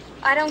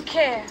 I don't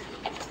care.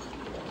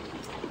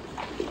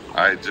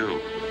 I do.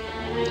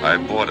 I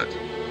bought it.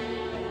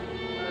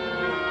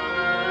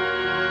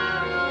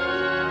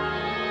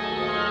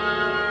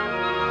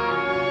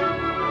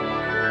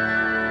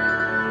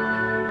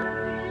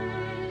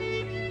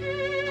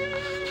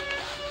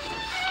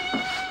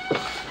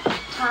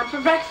 Time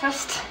for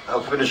breakfast.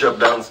 I'll finish up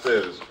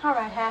downstairs. All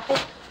right, Happy.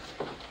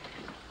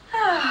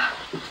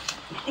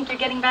 I think you're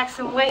getting back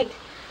some weight.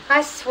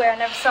 I swear I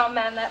never saw a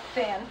man that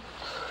thin.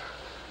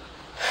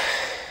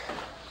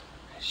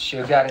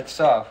 Sure got it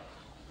soft.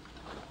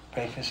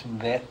 Breakfast in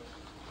bed.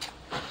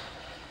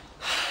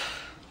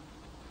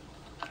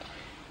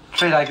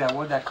 Treat like that,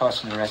 what'd that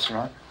cost in the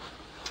restaurant?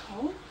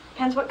 Oh,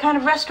 depends what kind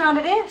of restaurant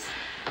it is.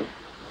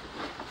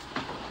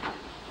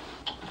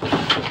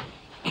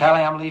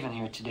 Callie, I'm leaving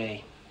here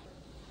today.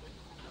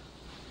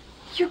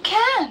 You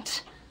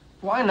can't.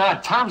 Why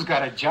not? Tom's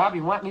got a job.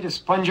 You want me to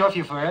sponge off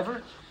you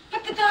forever?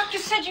 But the doctor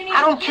said you need.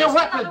 I don't care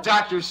what the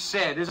doctor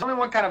said. There's only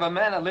one kind of a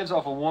man that lives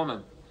off a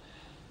woman.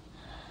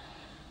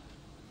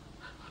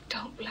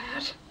 Don't,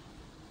 lad.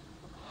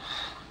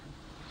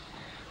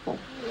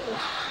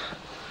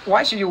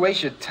 Why should you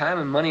waste your time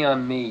and money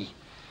on me?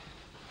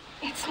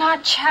 It's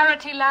not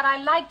charity, lad.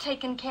 I like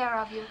taking care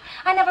of you.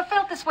 I never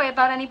felt this way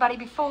about anybody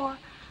before.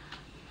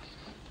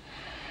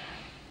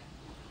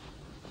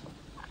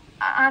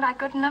 Aren't I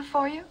good enough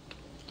for you?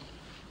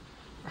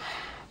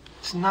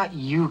 It's not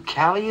you,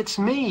 Callie. It's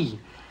me.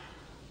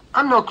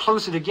 I'm no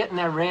closer to getting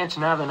that ranch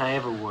now than I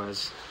ever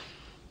was.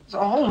 There's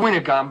a whole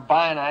winter gone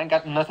by and I ain't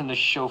got nothing to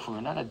show for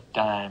it. Not a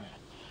dime.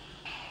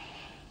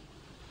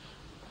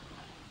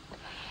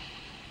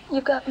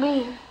 You got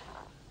me.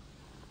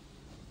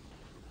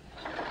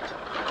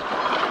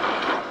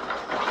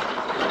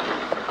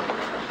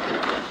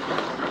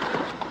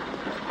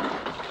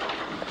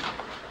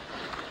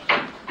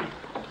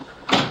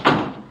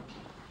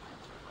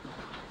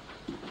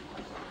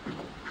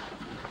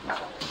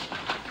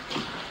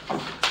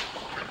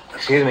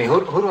 Excuse me, who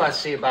do I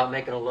see about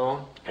making a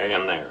loan? Hang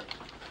in there.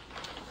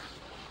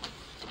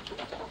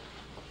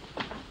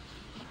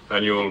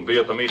 Then you'll be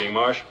at the meeting,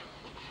 Marsh.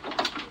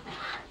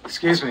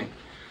 Excuse me.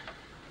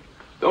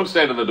 Don't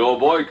stand in the door,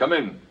 boy. Come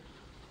in.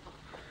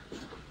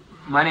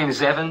 My name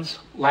is Evans.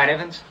 Lad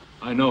Evans.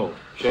 I know.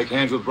 Shake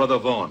hands with Brother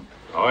Vaughn.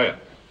 Oh, yeah.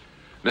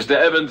 Mr.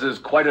 Evans is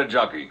quite a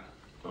jockey.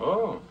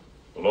 Oh,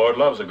 the Lord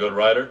loves a good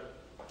rider.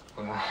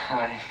 Well,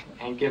 I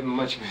ain't given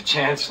much of a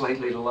chance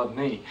lately to love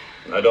me.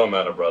 That don't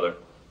matter, brother.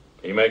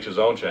 He makes his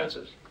own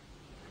chances.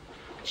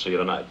 See you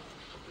tonight.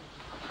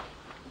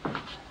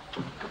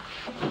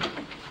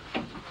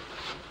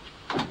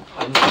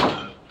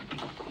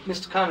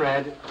 Mr.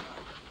 Conrad,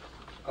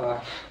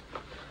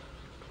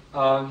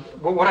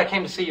 what I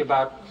came to see you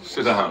about...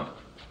 Sit down.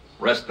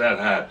 Rest that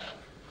hat.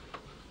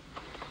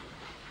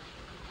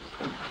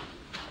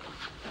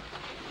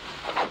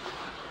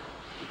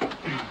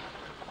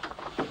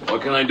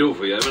 What can I do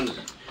for you, Evans?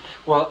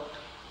 Well,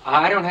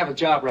 I don't have a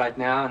job right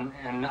now,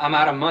 and I'm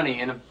out of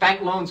money, and a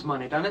bank loans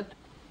money, doesn't it?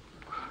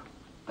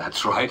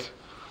 That's right.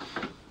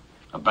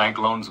 A bank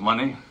loans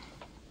money.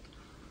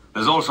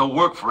 There's also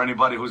work for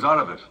anybody who's out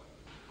of it.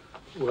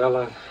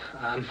 Well,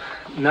 I'm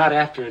not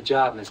after a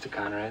job, Mr.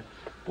 Conrad.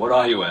 What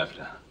are you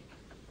after?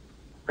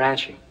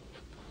 Ranching.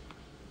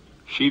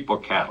 Sheep or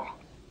cattle?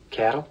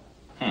 Cattle?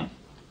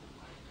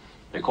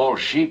 They call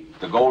sheep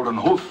the golden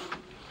hoof.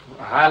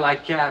 I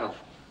like cattle.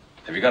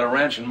 Have you got a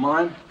ranch in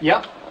mind?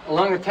 Yep,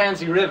 along the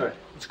Tansy River.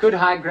 It's good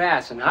high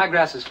grass, and high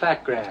grass is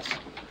fat grass.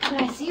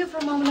 Can I see you for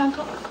a moment,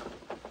 Uncle?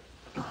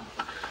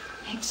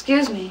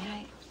 Excuse me,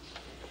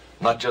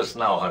 Not just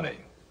now, honey.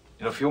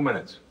 In a few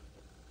minutes.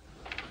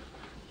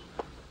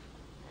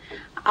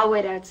 I'll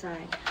wait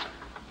outside.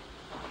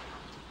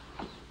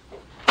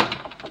 I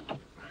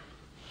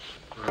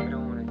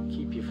don't want to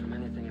keep you from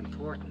anything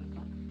important.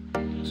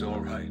 It's all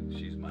right.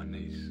 She's my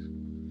niece.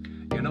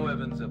 You know,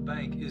 Evans, a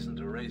bank isn't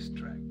a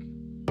racetrack.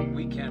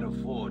 We can't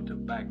afford to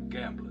back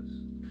gamblers.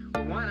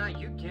 Well, why not?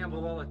 You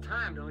gamble all the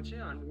time, don't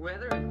you? On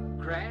weather and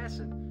grass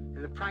and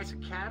the price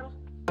of cattle?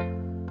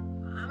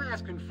 I'm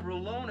asking for a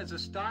loan as a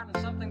start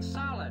and something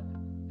solid,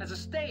 as a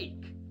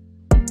stake.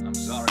 I'm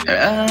sorry.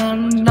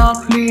 And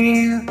not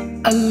me,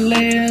 a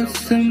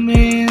lesson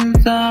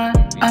means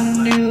that I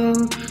knew.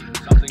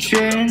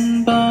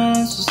 Chained by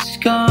the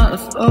scar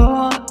of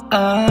all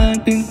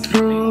I've been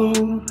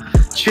through.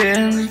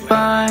 Chained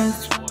by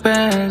the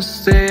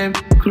passive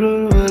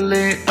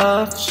cruelty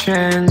of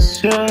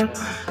censure.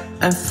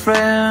 And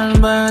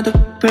framed by the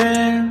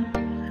pain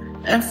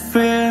and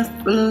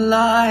fearful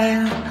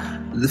life.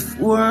 The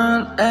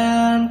world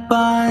and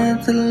by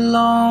the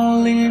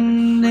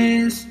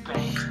loneliness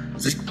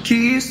that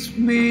keeps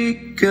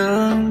me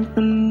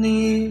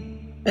company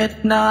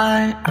at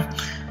night.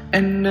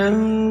 And the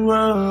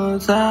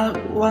world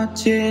that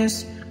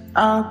watches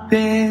our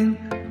pain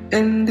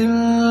in the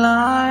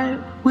light.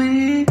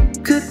 We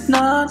could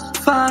not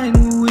find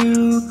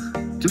will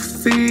to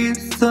feed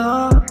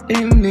the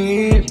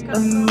innate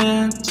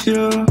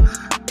amateur.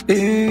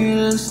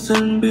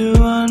 Innocent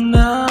beyond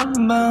a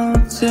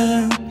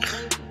mountain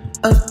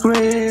of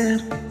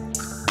bread.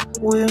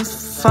 We'll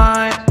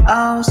find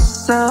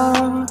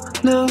ourselves,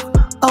 look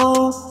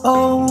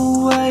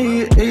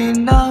away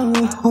in our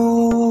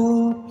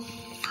hole.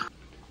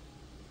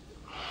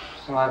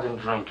 So I've been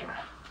drinking.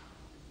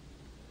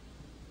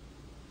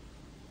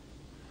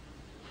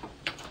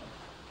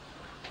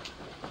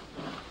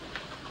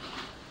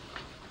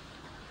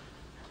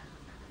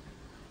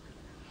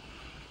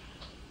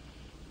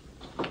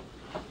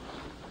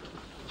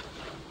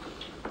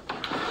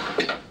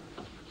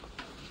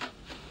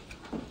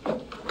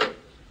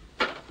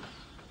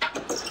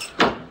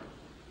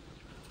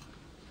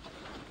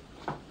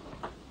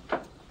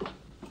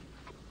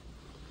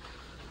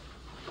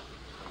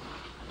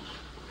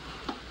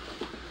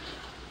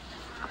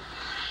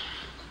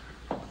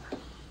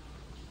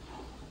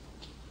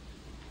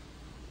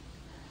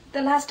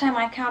 The last time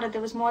I counted,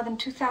 there was more than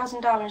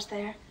 $2,000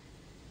 there.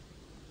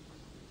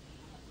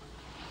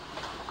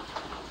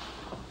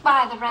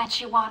 Buy the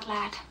ranch you want,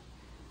 lad.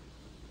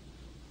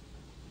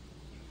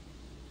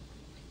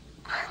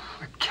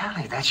 But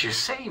Callie, that's your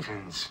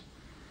savings.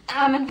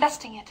 I'm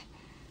investing it.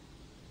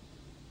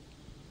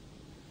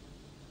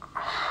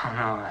 Oh,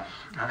 no,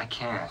 I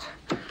can't.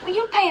 Well,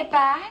 you'll pay it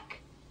back.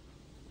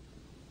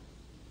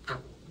 But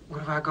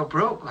what if I go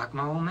broke like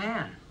my old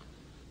man?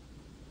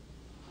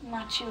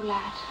 Not you,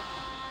 lad.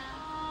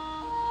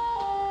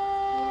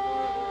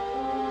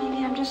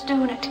 Maybe I'm just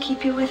doing it to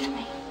keep you with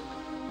me.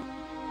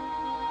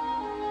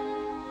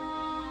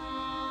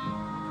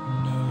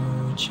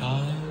 No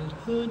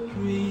childhood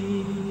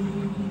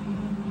dream,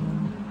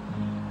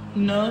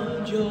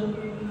 no joy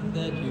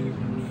that you've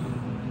known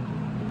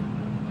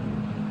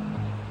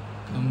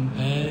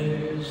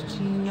compares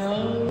to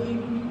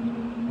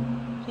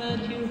knowing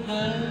that you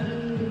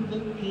have a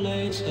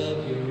place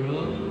of your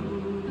own.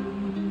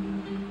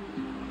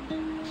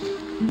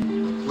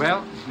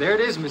 Well, there it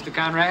is, Mr.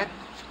 Conrad.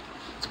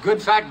 It's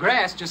good fat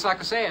grass, just like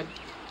I said.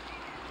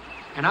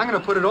 And I'm going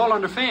to put it all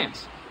under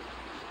fence.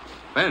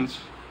 Fence?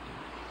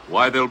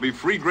 Why, there'll be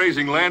free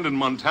grazing land in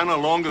Montana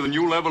longer than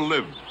you'll ever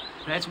live.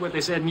 That's what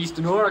they said in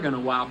Eastern Oregon a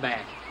while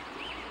back.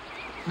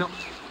 No,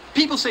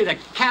 people say that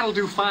cattle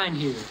do fine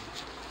here.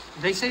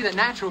 They say that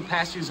natural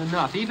pasture's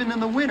enough, even in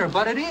the winter,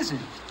 but it isn't.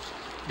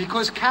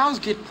 Because cows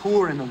get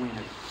poor in the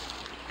winter.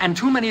 And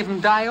too many of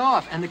them die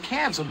off, and the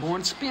calves are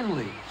born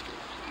spindly.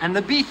 And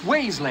the beef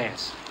weighs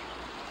less.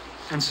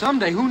 And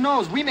someday, who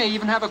knows, we may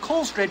even have a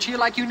coal stretch here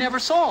like you never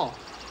saw.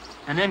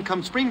 And then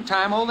come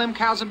springtime, all them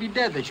cows will be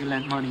dead that you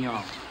lent money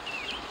on.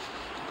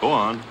 Go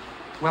on.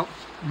 Well,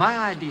 my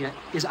idea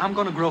is I'm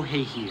going to grow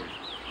hay here.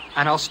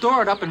 And I'll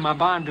store it up in my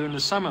barn during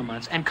the summer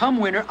months. And come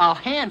winter, I'll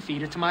hand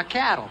feed it to my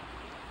cattle.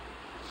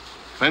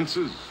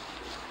 Fences,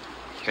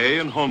 hay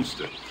and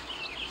homestead.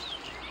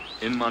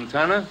 In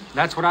Montana?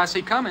 That's what I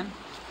see coming.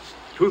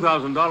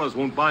 $2,000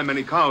 won't buy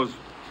many cows.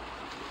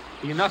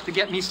 Be enough to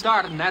get me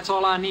started, and that's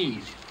all I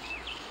need.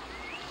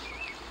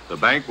 The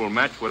bank will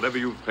match whatever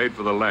you've paid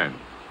for the land.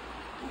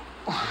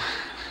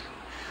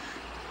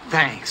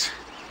 Thanks.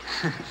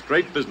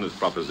 Straight business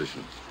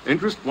proposition.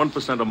 Interest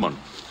 1% a month.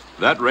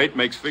 That rate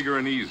makes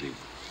figuring easy.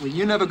 Well,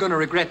 you're never going to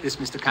regret this,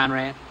 Mr.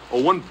 Conrad.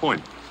 Oh, 1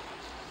 point.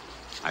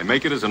 I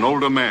make it as an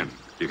older man.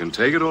 You can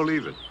take it or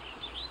leave it.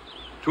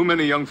 Too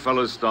many young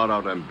fellas start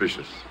out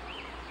ambitious.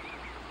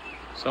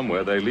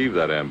 Somewhere they leave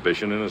that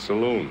ambition in a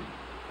saloon.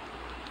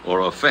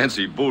 Or a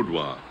fancy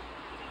boudoir.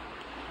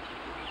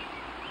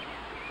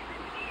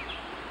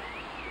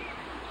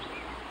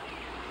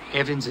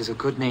 Evans is a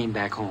good name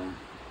back home.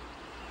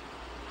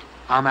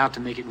 I'm out to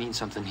make it mean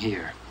something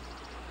here.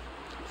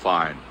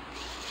 Fine.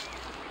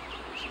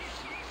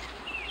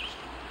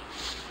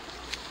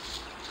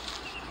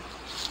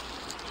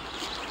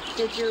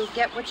 Did you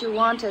get what you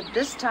wanted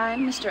this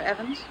time, Mr.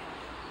 Evans?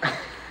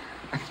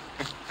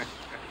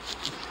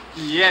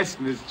 Yes,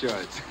 Miss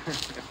Joyce.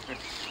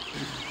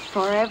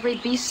 For every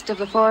beast of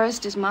the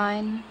forest is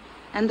mine,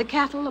 and the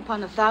cattle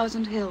upon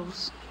 1,000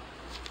 hills.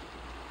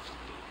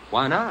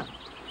 Why not?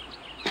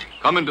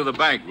 Come into the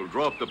bank. We'll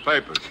draw up the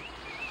papers.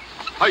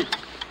 Hey!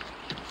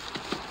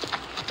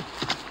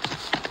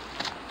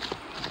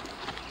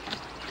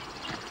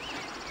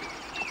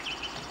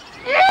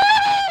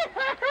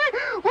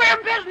 We're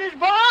in business,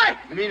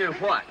 boy! Meaning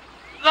what?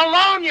 The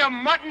loan, you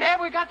muttonhead.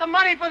 We got the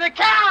money for the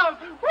cows.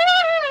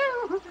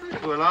 Woo!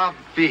 Well, I'll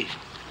be.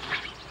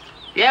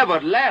 Yeah,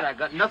 but lad, I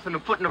got nothing to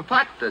put in the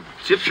pot. The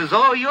chips is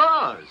all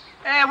yours.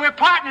 Hey, we're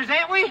partners,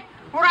 ain't we?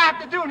 What do I have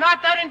to do?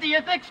 Knock that into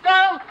your thick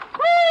skull?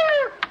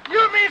 Woo!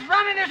 You and me's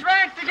running this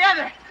ranch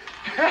together.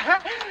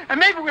 And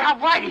maybe we'll have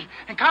Whitey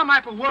and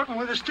Carmichael working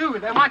with us, too.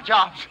 They want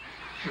jobs.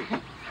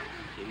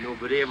 Ain't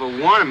nobody ever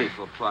wanted me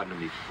for a partner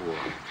before.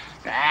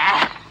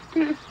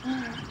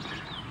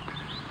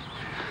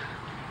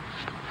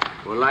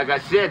 Well, like I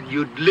said,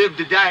 you'd live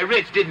to die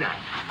rich, didn't I?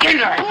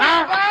 Didn't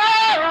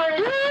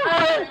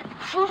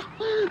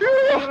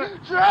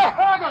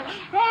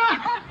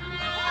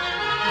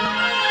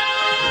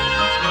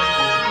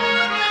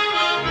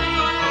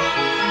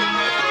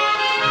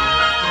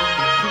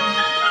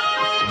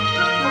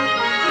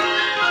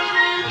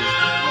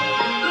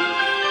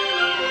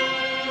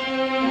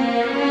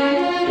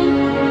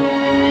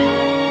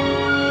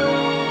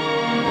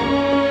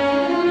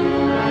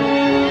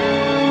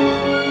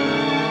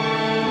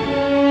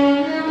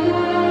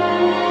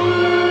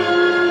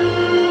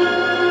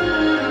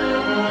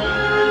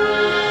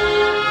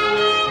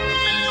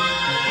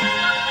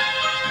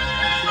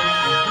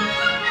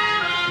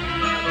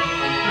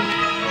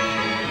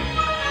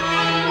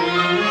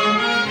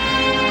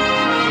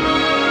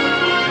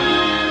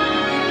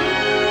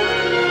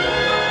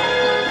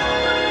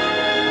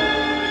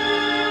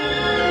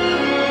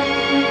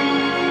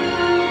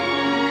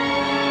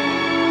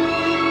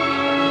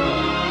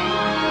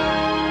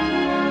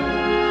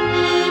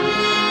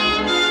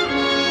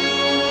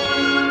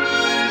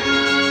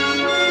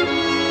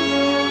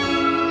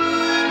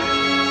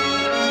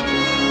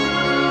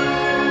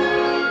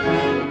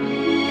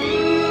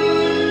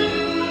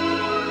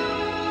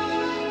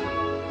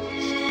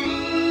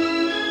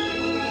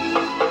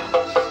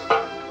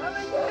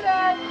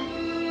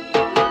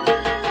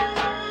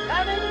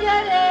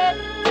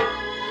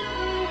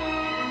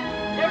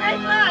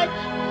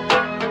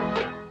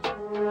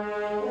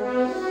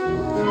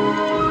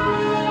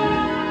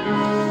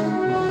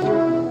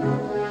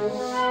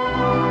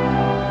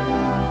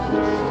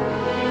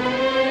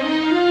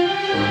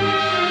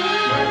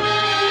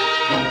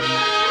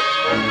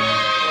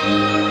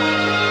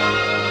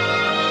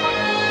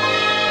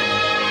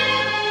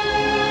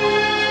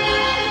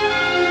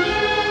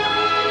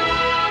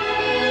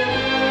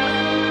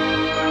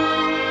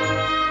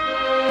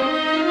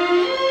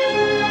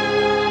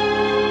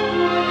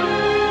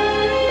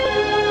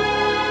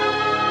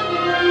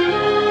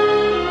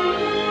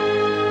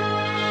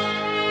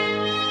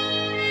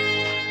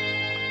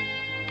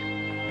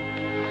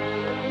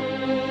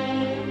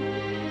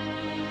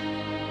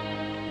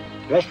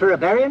Dressed for a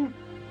burying?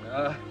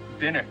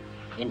 Dinner.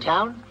 In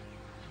town?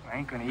 I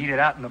ain't gonna eat it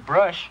out in the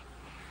brush.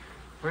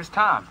 Where's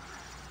Tom?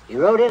 He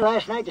rode in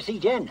last night to see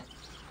Jen.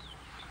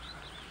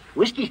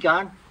 Whiskey's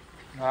gone.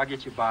 No, I'll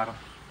get you a bottle.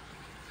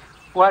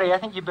 Waddy, I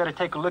think you better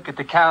take a look at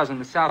the cows in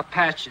the south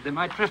pasture. They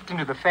might drift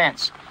into the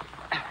fence.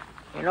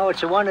 You know,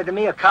 it's a wonder to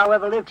me a cow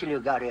ever lived till you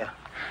got here.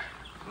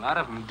 A lot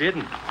of them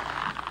didn't.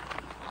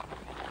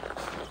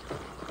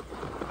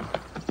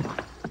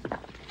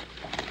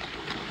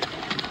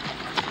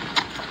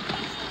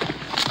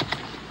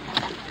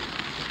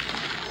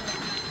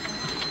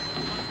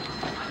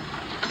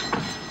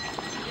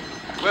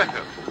 Well,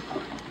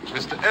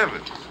 Mr.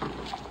 Evans,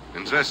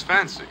 and dressed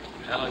fancy.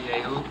 Hello,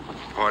 Yehu.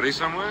 Party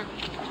somewhere?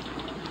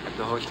 At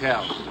the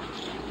hotel.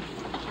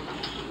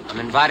 I'm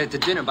invited to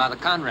dinner by the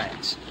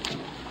Conrads.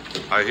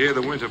 I hear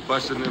the winter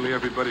busted nearly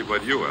everybody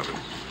but you, Evans.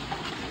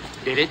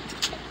 Did it?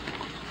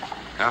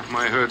 Half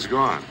my herd's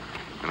gone,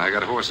 and I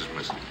got horses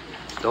missing.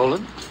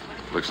 Stolen?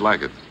 Looks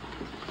like it.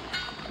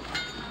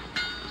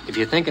 If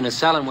you're thinking of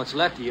selling what's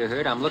left of your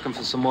herd, I'm looking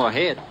for some more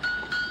head.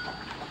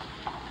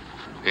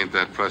 Ain't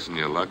that pressing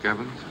your luck,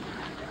 Evans?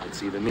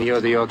 It's either me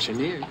or the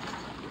auctioneer.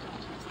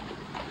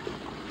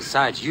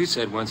 Besides, you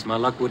said once my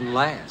luck wouldn't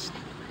last.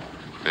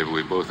 Maybe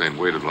we both ain't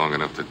waited long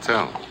enough to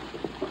tell.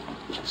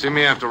 See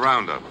me after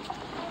roundup.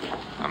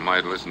 I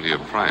might listen to your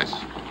price.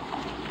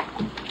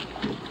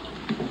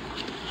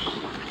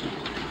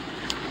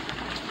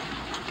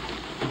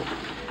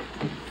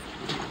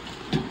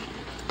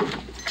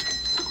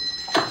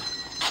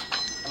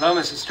 Hello,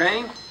 Mrs.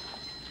 Strain.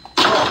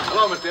 Oh,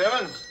 hello, Mr.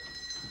 Evans.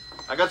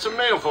 I got some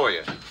mail for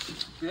you.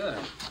 Good.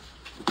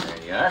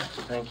 There you are.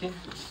 Thank you.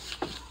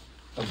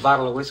 A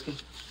bottle of whiskey.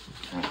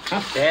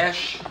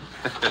 Cash.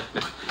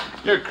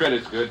 Your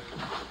credit's good.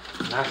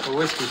 Not for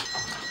whiskey.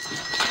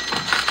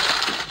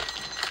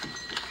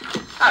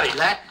 Howdy,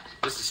 lad.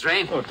 Mr.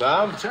 Strain. Oh,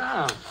 Tom.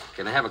 Tom.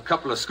 Can I have a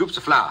couple of scoops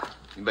of flour?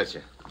 You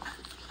betcha.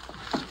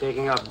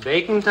 Taking up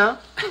baking, Tom?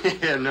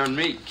 Not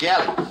me.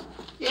 Callie.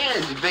 Yeah,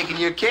 she's baking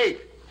your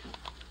cake.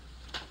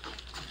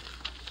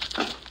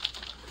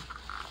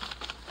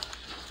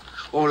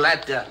 Oh,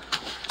 lad,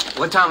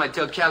 what time I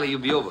tell Callie you'll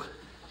be over?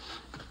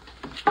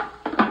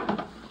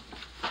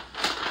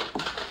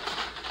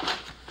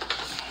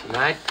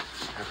 Tonight,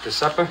 after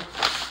supper.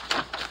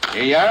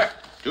 Here you are.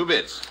 2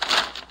 bits.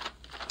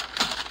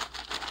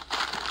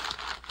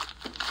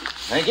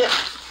 Thank you.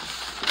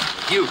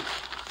 Thank you.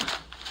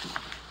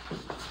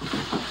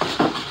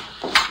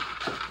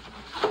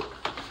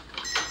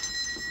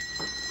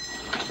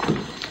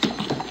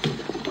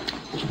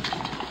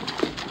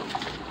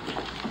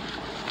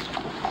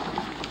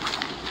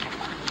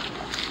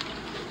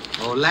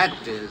 Oh, lad,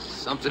 there's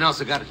something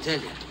else I gotta tell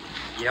you.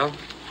 Yo?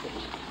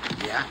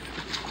 Yeah?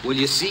 Well,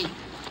 you see,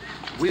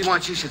 we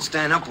want you should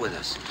stand up with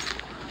us.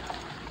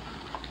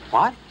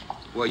 What?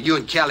 Well, you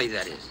and Callie,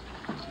 that is.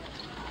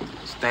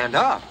 Stand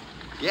up?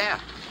 Yeah.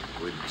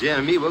 With Jen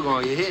and me, we're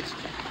going to get hitched.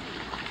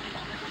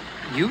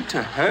 You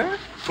to her?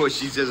 Well,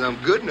 she says I'm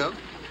good enough.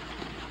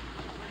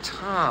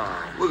 Tom.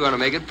 We're going to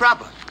make it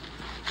proper.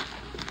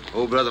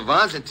 Old Brother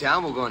Vaughn's in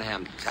town. We're going to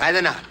have him tie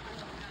the knot.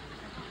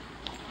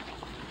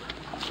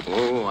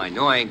 Oh, I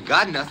know I ain't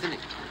got nothing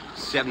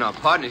except our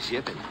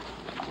partnership.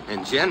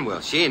 And Jen,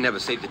 well, she ain't never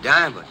saved a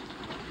dime, but...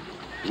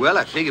 Well,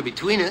 I figure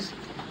between us,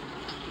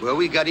 well,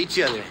 we got each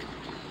other.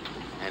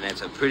 And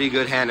that's a pretty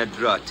good hand to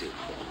draw to.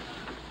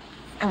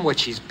 And what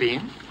she's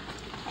been?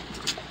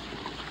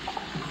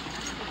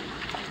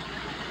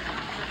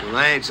 Well,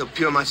 I ain't so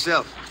pure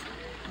myself.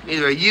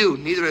 Neither are you,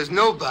 neither is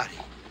nobody.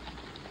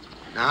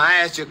 Now, I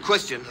asked you a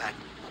question, lad.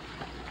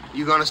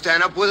 You gonna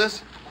stand up with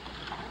us?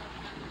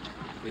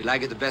 We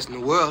like it the best in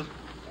the world.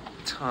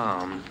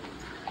 Tom,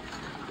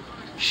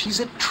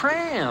 she's a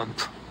tramp.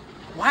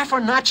 Why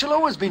for not she'll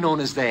always be known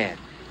as that?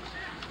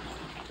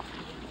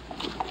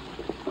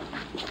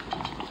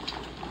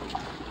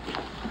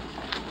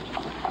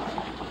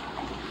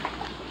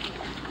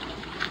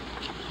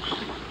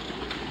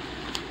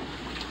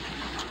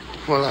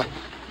 Well,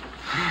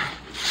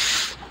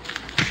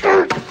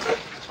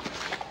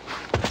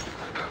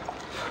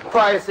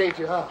 Price ain't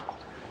you, huh?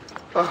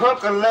 A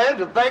hunk of land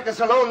to bank us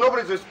alone,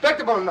 nobody's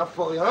respectable enough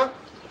for you, huh?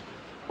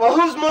 Well,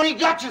 whose money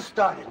got you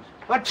started?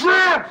 A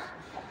tramp's!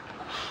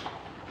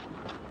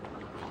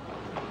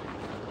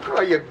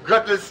 Oh, you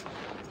gutless.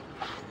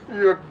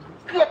 You're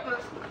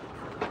gutless.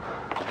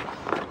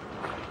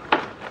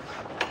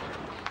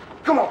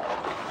 Come on.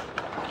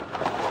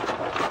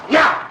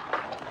 Yeah!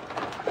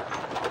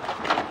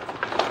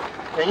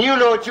 And you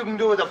know what you can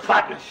do with a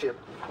partnership.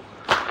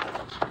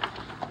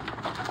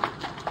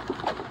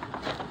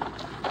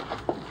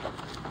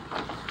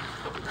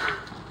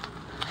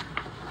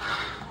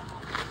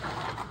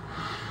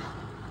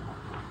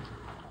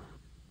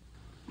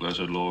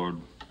 Blessed Lord,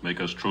 make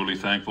us truly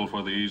thankful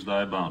for these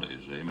thy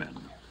bounties. Amen.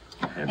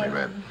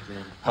 Amen.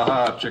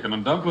 Ha, chicken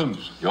and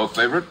dumplings. Your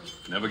favorite?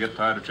 Never get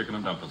tired of chicken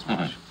and dumplings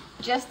much.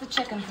 Just the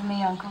chicken for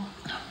me, Uncle.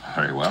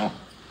 Very well.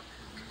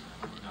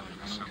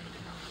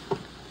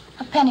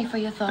 A penny for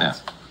your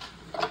thoughts.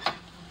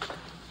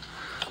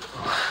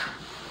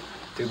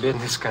 Too big in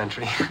this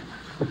country.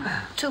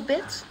 2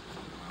 bits?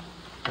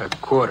 A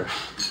quarter.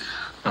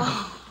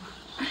 Oh.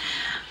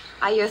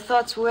 Are your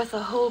thoughts worth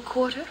a whole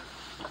quarter?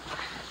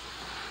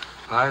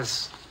 I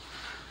was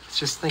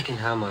just thinking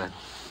how my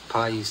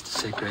pa used to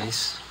say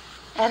grace.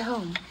 At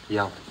home?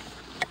 Yeah.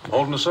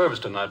 Holding the service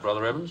tonight,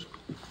 Brother Evans.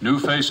 New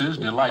faces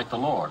delight the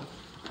Lord.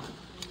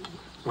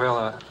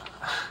 Well,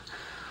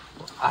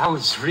 I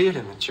was reared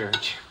in the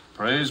church.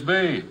 Praise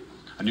be.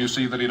 And you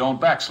see that he don't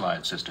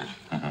backslide, sister.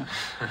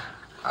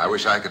 I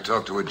wish I could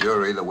talk to a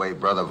jury the way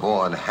Brother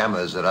Vaughan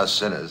hammers at us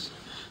sinners.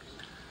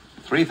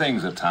 3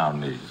 things a town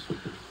needs.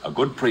 A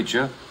good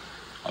preacher,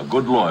 a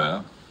good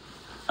lawyer,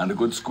 and a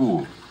good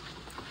school.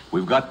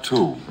 We've got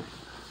 2.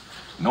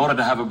 In order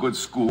to have a good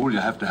school, you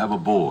have to have a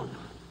board.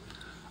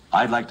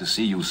 I'd like to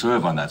see you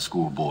serve on that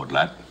school board,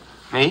 lad.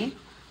 Me?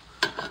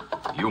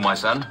 You, my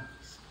son?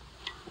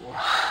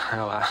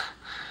 Well,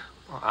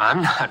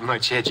 I'm not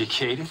much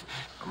educated.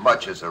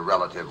 Much is a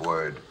relative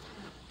word.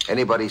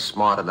 Anybody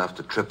smart enough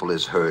to triple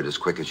his herd as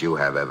quick as you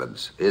have,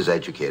 Evans, is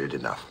educated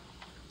enough.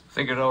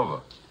 Think it over.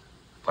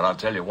 But I'll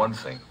tell you one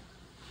thing.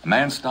 A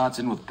man starts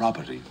in with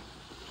property.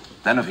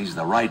 Then if he's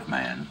the right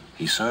man,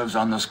 he serves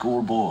on the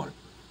school board.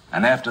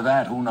 And after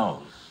that, who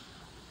knows?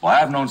 Well,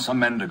 I've known some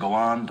men to go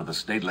on to the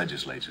state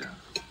legislature,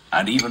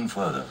 and even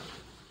further.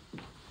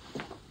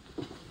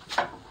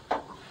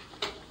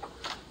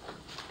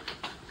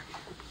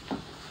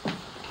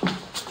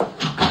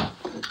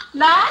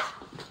 Lad?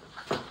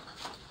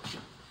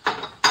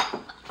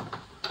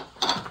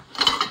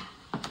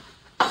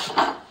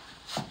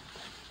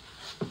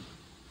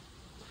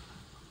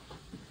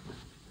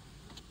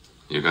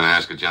 You gonna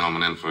ask a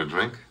gentleman in for a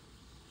drink?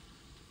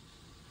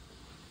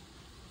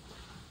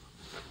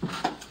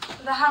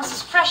 The house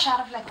is fresh out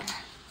of liquor.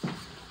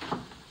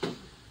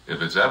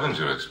 If it's Evans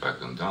you're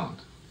expecting, don't.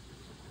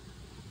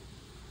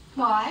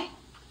 Why?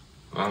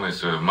 Well, they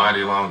serve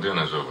mighty long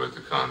dinners over at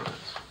the Conrads.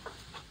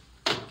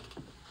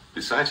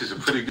 Besides, she's a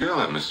pretty girl,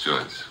 that Miss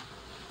Joyce.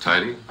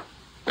 Tidy,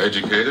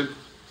 educated,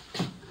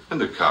 and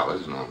to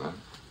college and all that.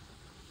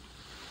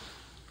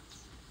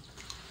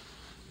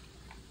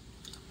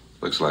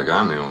 Looks like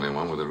I'm the only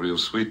one with a real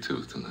sweet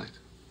tooth tonight.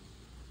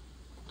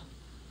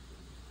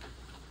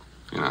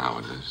 You know how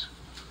it is.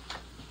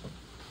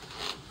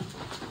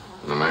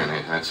 When a man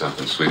ain't had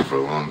something sweet for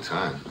a long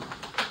time,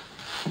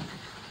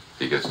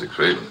 he gets to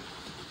craving it.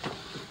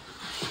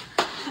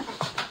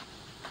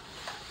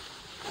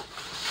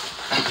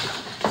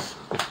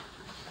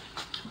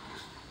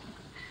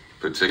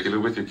 Particular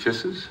with your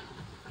kisses?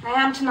 I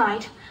am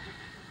tonight.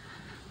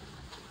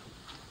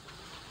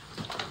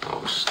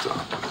 Oh,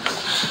 stop.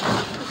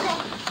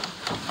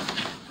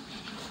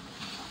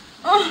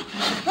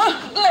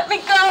 Let me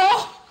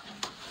go.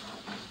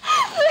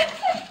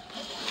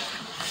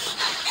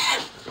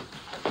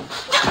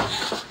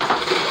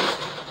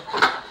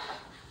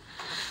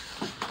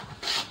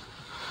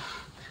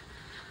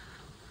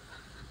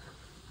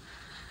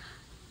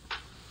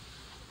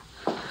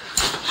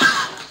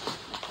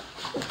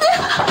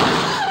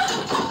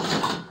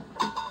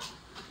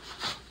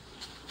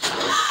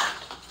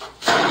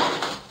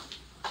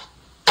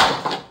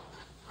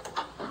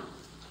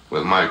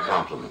 With my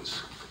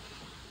compliments.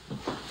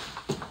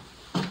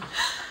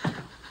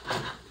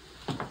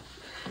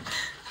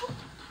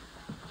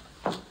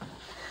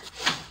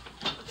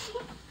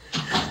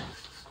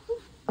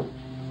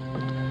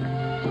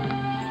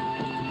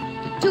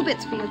 Two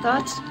bits for your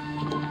thoughts.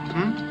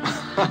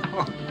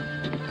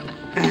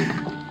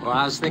 Well,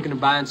 I was thinking of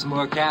buying some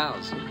more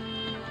cows.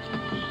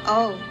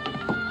 Oh,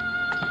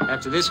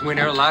 After this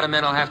winter, a lot of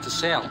men will have to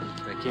sell,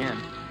 if they can.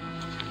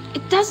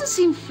 it doesn't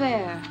seem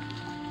fair.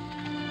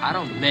 I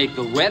don't make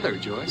the weather,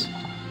 Joyce.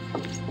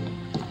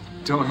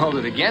 Don't hold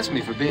it against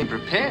me for being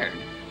prepared.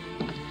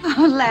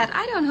 Oh, lad,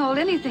 I don't hold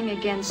anything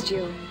against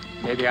you.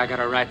 Maybe I got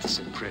a right to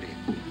sit pretty.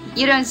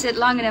 You don't sit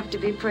long enough to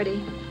be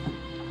pretty.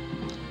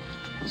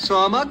 So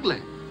I'm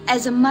ugly.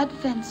 As a mud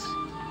fence.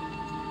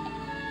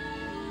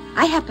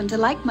 I happen to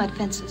like mud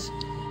fences.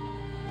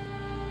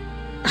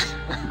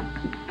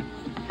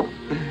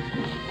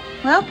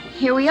 Well,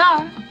 here we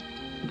are.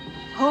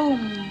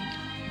 Home.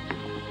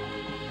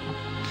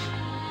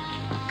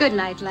 Good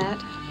night,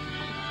 lad.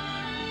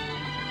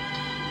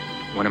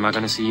 When am I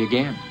going to see you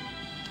again?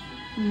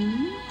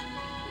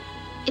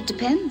 It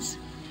depends.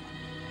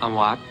 On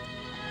what?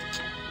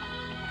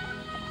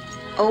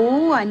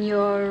 Oh, on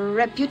your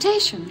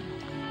reputation.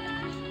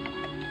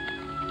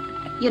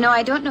 You know,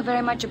 I don't know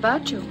very much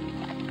about you.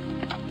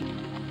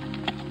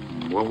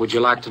 What would you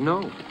like to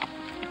know?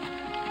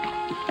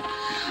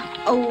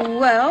 Oh,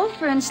 well,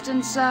 for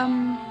instance,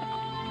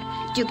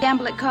 do you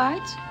gamble at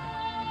cards?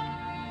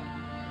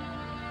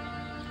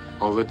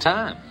 All the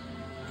time.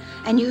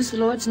 And use the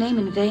Lord's name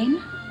in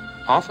vain?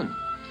 Often.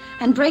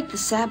 And break the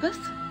Sabbath?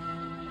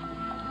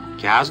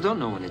 Cows don't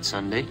know when it's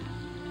Sunday.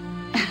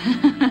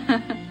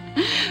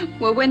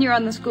 Well, when you're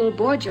on the school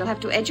board, you'll have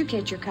to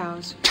educate your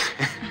cows.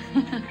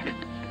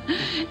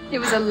 It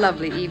was a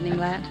lovely evening,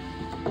 lad.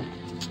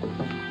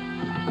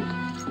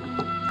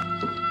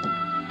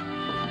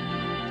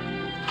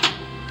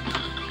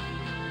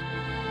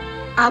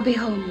 I'll be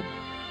home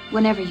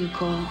whenever you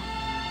call.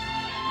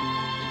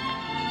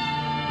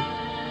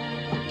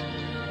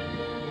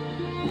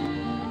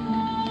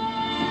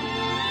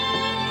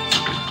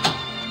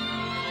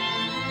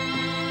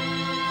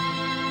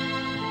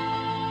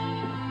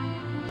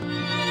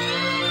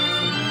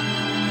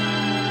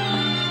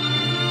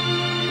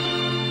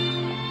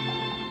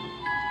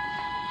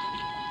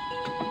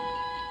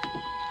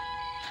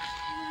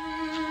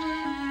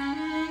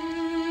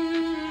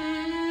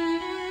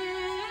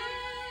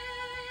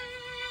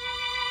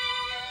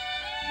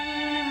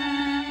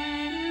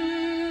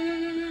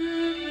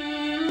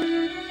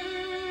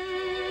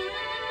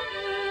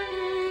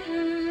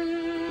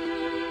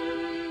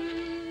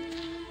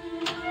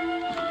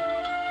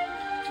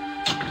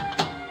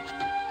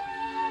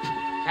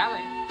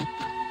 Callie.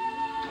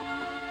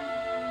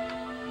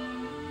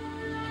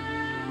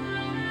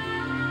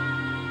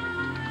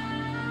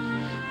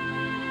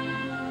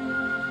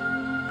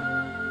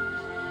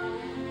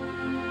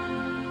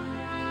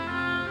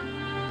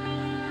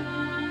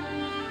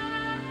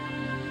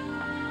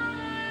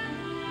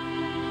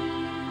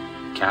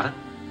 Callie?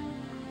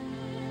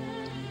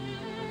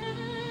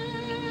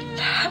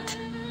 Lad.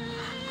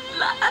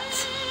 Lad.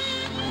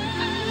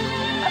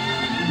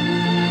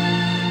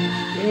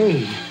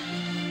 Hey.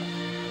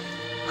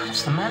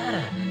 What's the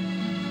matter?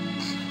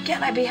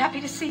 Can't I be happy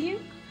to see you?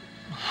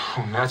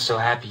 Oh, not so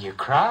happy you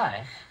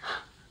cry.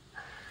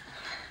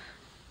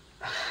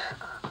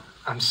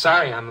 I'm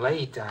sorry I'm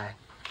late.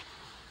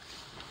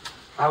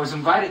 I was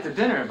invited to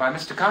dinner by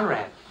Mr.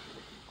 Conrad.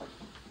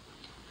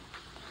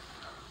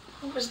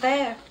 Who was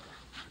there?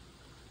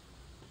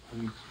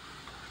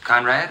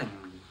 Conrad and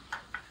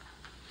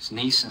his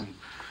niece and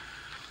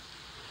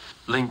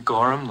Link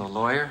Gorham, the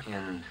lawyer,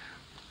 and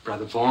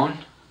Brother Vaughn.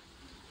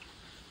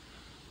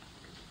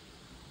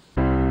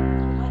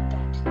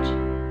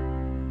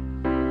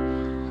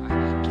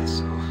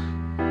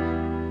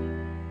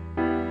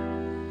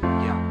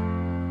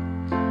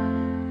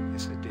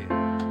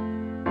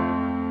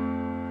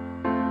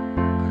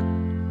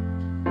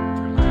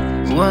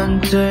 One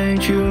day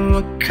you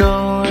are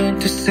going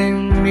to see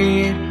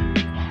me.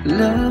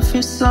 Love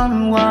is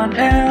someone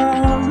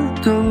else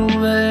the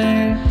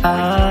way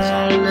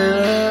I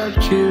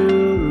loved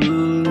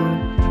you.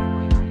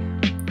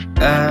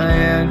 I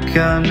am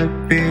gonna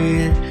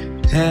be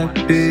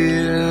happy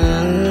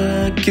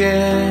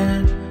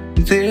again.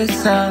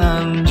 This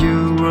time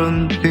you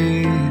won't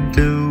be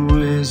the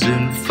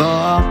reason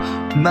for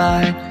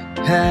my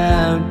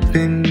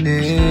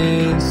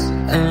happiness.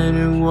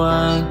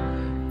 Anyone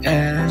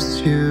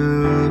as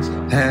you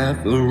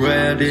have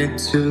already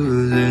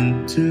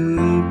chosen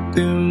to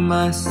be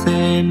my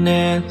sin,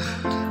 and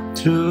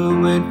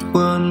through it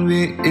won't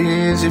be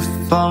easy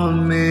for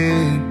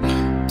me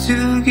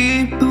to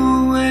keep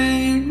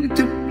away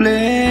the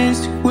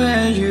place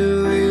where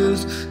you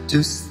used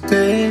to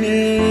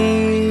stay.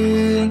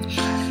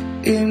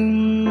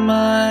 In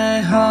my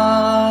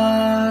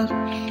heart,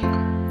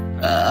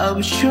 I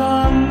will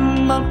try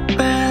my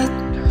best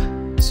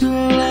to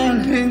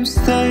let him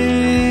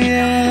stay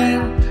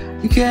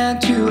and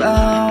get you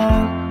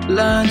out.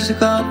 Lines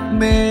got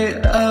me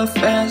off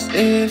as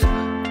if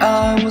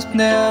I was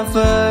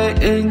never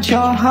in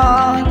your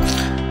heart,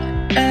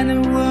 and I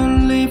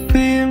won't leave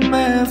him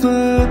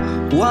ever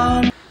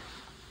one.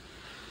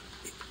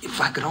 If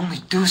I could only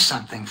do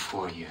something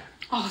for you.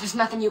 Oh, there's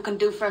nothing you can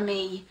do for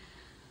me.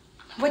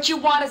 What you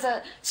want is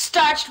a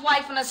starched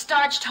wife and a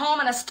starched home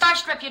and a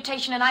starched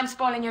reputation, and I'm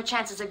spoiling your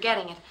chances of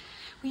getting it.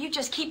 Well, you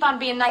just keep on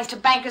being nice to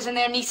bankers and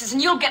their nieces,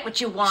 and you'll get what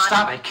you want.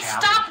 Stop it,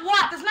 Cal. Stop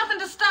what? There's nothing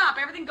to stop.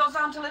 Everything goes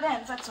on till it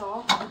ends, that's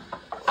all.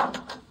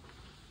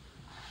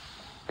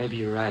 Maybe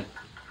you're right.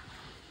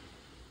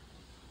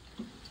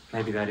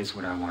 Maybe that is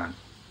what I want.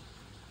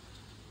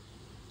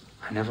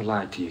 I never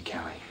lied to you,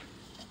 Callie.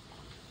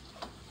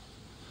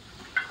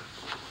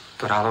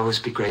 But I'll always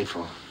be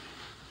grateful.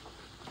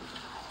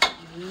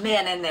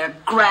 Men and their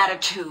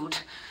gratitude.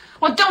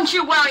 Well, don't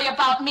you worry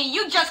about me.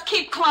 You just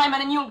keep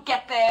climbing and you'll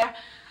get there.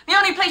 The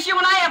only place you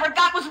and I ever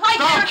got was right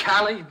there.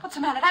 Stop, Callie. What's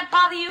the matter? That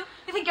bother you?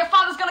 You think your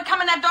father's gonna come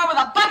in that door with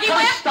a buggy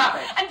whip? Stop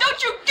it. And don't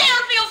you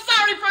dare feel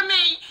sorry for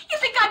me. You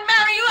think I'd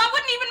marry you? I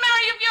wouldn't even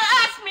marry you if you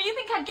asked me. You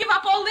think I'd give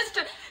up all this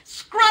to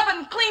scrub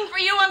and clean for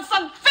you on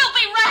some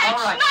filthy ranch?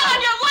 All right, Not on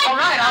your life. all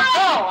right,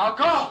 I'll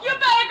go. You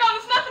better go.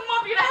 There's nothing more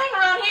for you to hang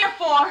around here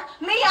for.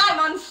 Me, I'm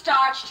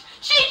unstarched.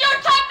 She's your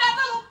type, that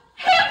little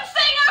hymn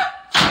singer.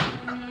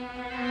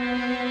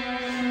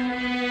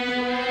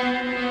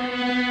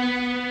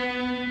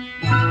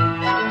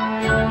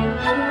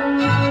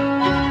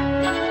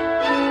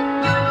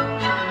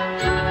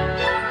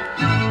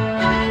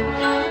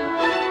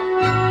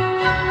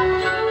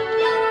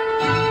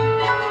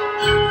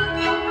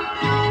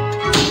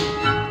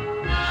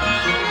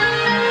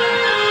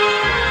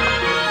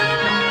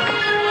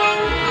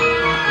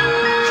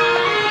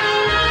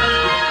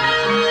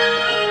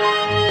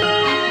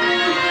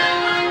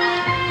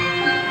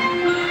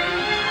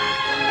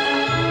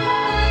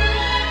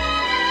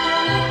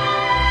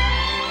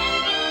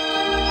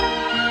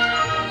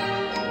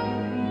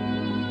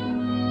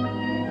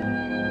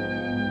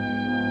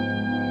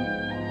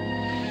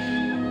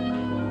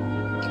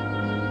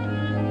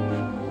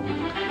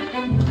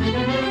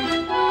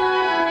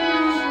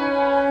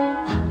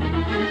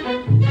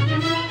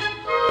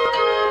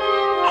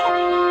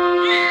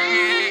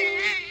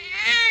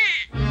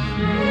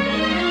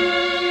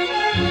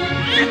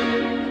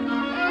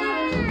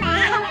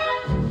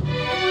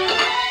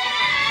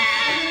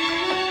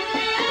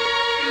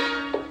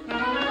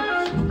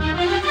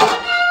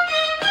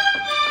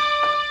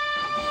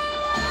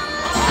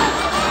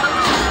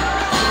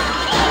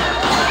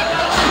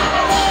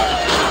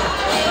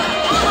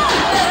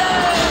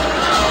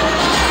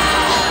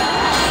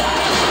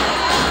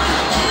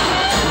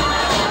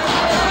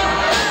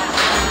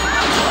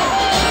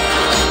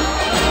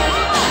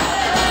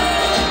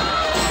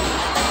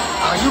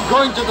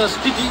 Going to the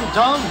speaking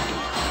tongue?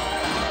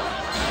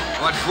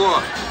 What for?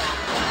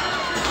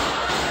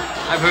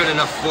 I've heard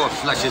enough four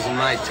flushes in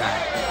my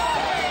time.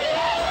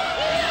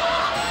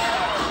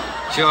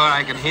 Sure,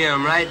 I can hear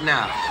them right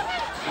now.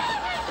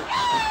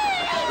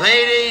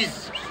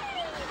 Ladies,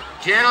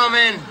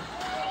 gentlemen,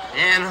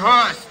 and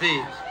horse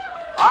thieves.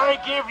 I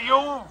give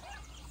you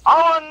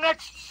our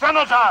next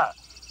senator,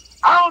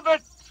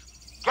 Albert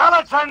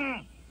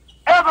Gallatin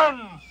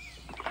Evans.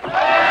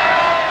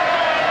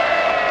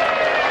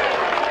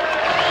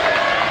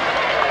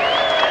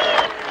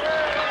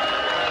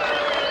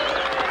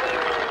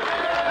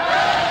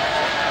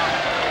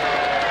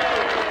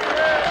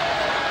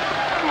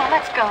 Come on,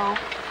 let's go.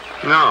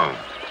 No.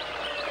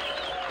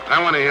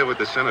 I want to hear what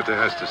the senator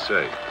has to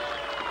say.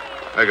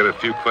 I got a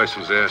few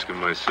questions to ask him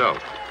myself.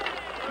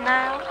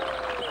 Now?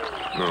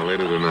 No,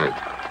 later tonight.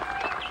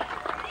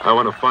 I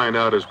want to find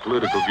out his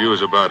political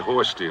views about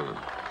horse stealing.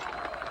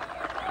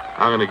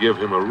 I'm going to give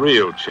him a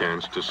real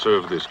chance to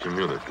serve this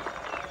community.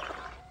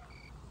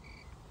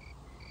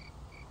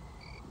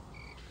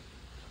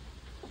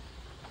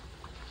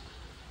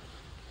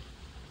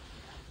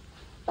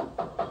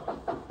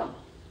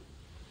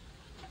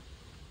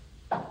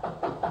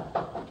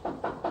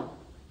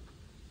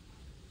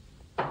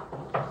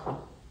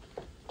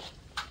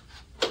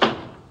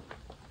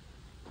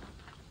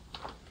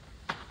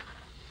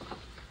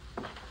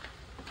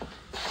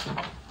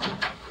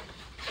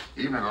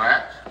 Evening,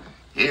 lad.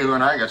 You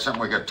and I got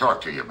something we could talk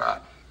to you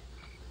about.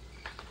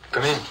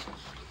 Come in.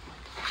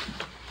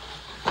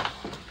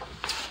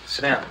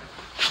 Sit down.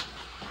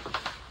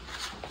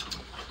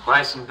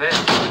 Buy some bed.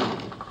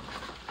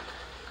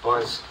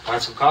 Boys,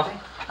 want some coffee?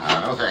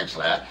 No thanks,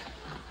 lad.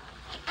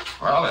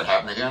 Well, it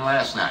happened again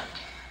last night.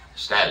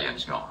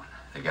 Stallion's gone.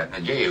 They got in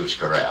a Jehu's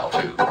corral,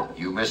 too.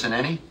 You missing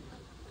any?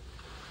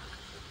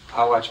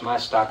 I'll watch my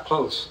stock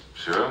close.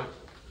 Sure.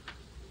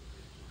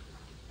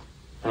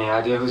 Any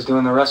idea who's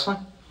doing the wrestling?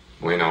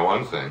 We know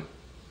one thing.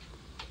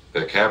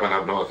 They're camping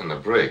up north in the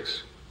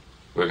breaks.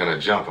 We're going to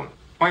jump them.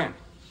 When?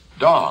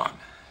 Dawn.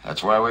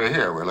 That's why we're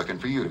here. We're looking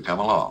for you to come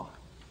along.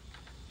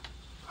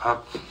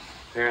 Up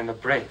there in the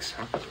breaks,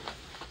 huh?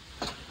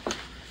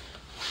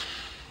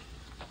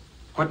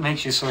 What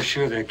makes you so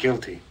sure they're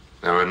guilty?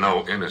 There are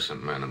no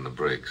innocent men in the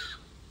breaks.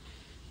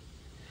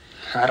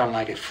 I don't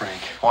like it,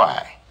 Frank.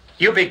 Why?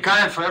 You'll be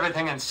gone for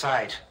everything in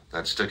sight.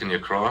 That stick in your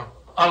craw?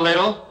 A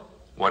little.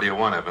 What do you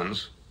want,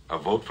 Evans? A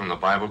vote from the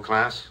Bible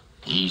class?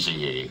 Easy,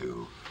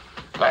 Jehu.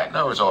 Lad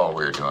knows all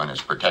we're doing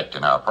is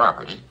protecting our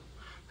property.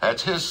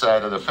 That's his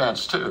side of the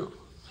fence, too.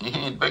 He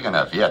ain't big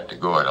enough yet to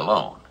go it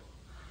alone.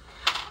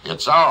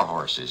 It's our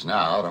horses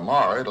now.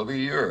 Tomorrow it'll be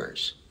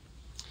yours.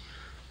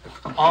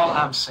 All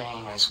I'm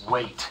saying is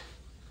wait.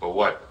 For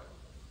what?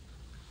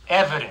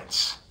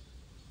 Evidence.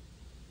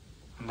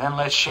 And then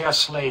let Sheriff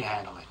Slade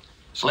handle it.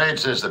 Slade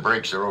says the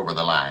breaks are over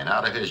the line,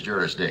 out of his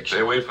jurisdiction.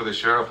 They wait for the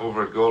sheriff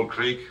over at Gold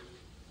Creek.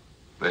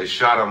 They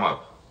shot him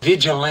up.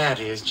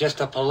 Vigilante is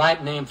just a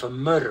polite name for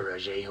murderer,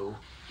 Jehu.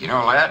 You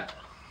know, lad,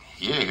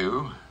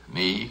 Jehu,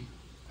 me,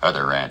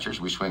 other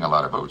ranchers, we swing a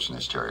lot of votes in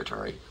this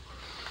territory.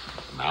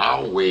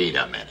 Now, wait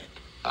a minute.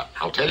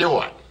 I'll tell you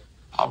what.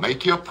 I'll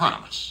make you a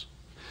promise.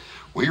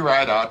 We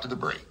ride out to the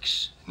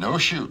breaks. No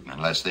shooting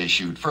unless they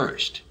shoot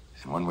first.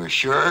 And when we're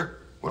sure,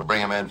 we'll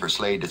bring them in for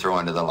Slade to throw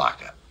into the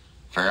lockup.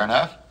 Fair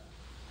enough?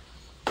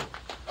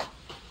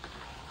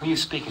 Who are you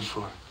speaking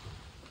for?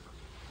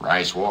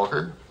 Rice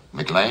Walker,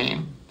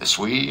 McLean, the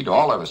Swede,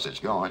 all of us that's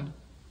going.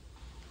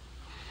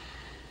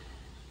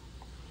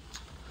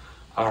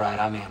 All right,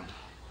 I'm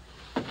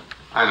in.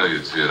 I know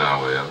you'd see it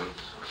our way, Evans.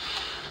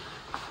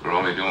 We're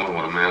only doing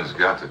what a man's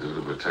got to do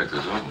to protect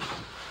his own.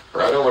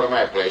 Right over to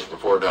my place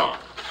before dawn.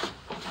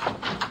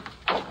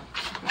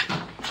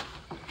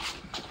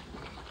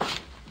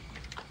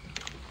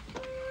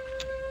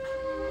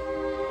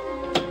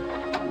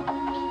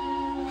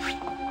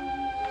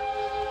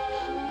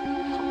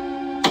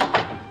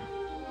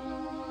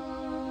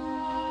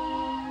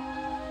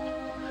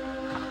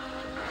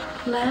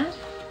 Lad?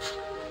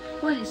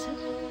 What is it?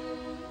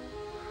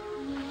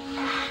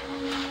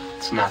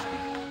 It's nothing.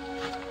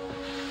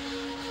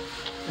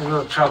 There's a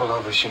little trouble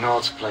over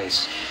Chenault's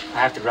place. I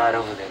have to ride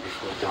over there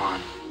before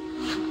dawn.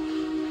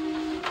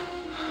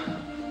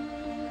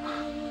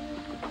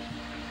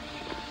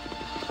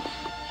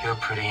 You're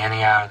pretty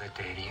any hour of the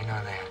day. Do you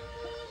know that?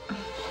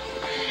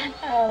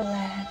 Oh,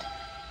 lad.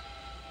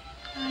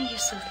 Oh, you're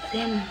so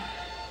thin.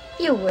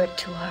 You work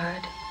too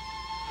hard.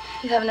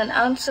 You haven't an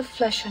ounce of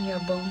flesh on your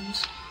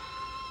bones.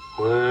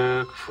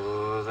 Work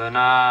for the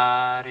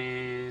night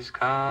is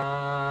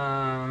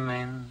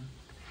coming.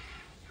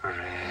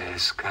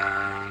 Rest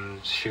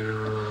comes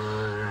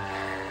sure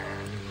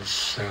and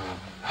soon.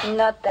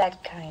 Not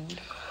that kind.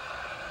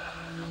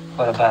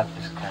 What about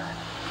this kind?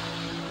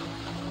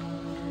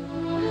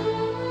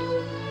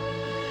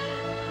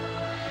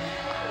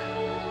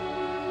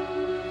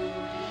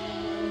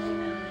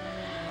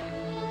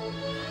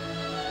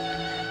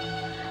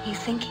 You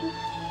thinking?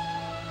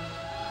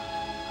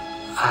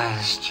 I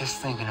was just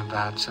thinking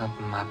about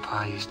something my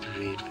pa used to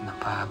read from the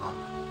Bible.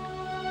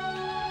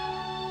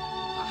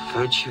 A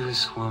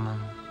virtuous woman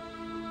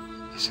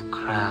is a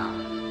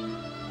crown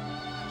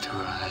to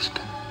her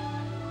husband.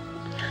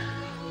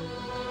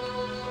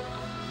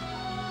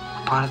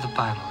 What part of the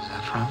Bible is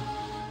that from?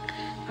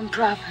 From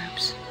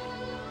Proverbs.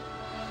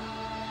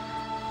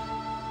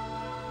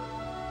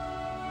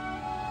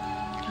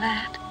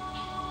 Lad,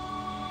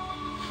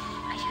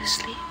 are you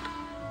asleep?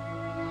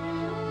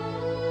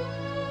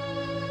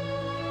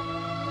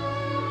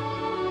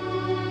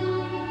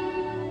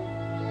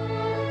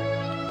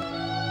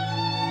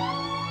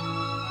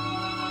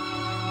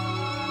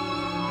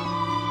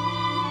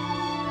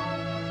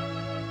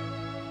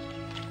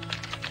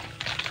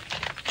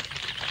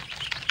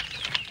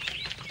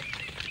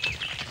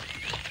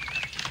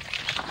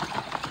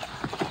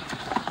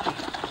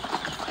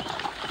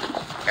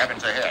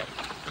 Cabin's ahead,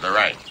 to the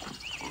right.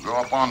 We'll go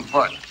up on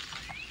foot.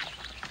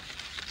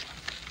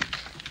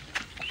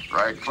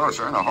 Ride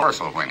closer and a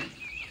horse will win.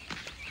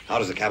 How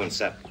does the cabin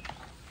set?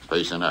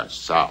 Facing us,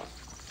 south.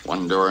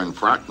 One door in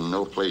front and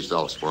no place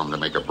else for him to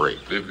make a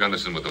break. Leave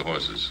Gunnison with the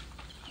horses.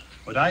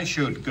 Would I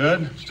shoot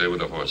good? Stay with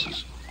the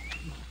horses.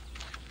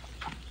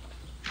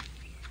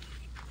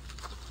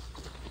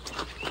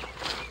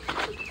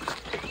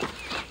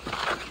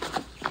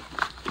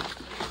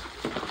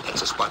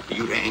 That's a spot for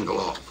you to angle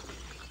off.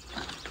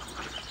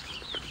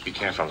 Be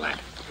careful, lad.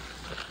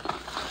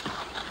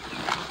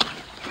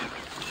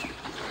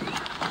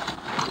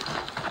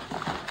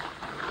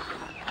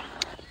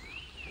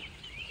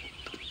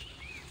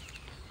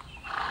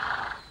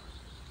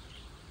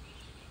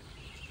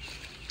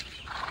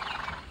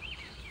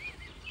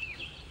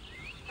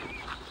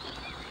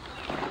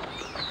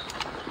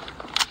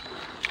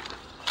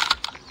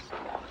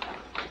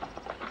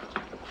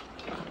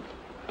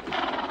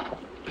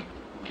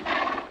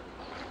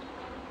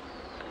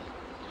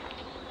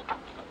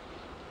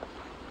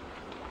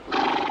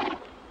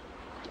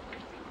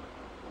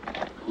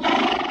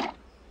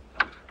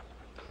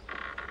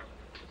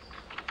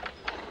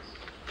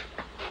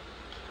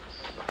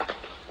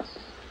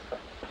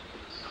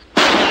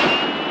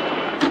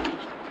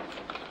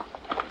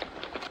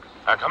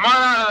 Now, come on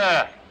out of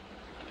there.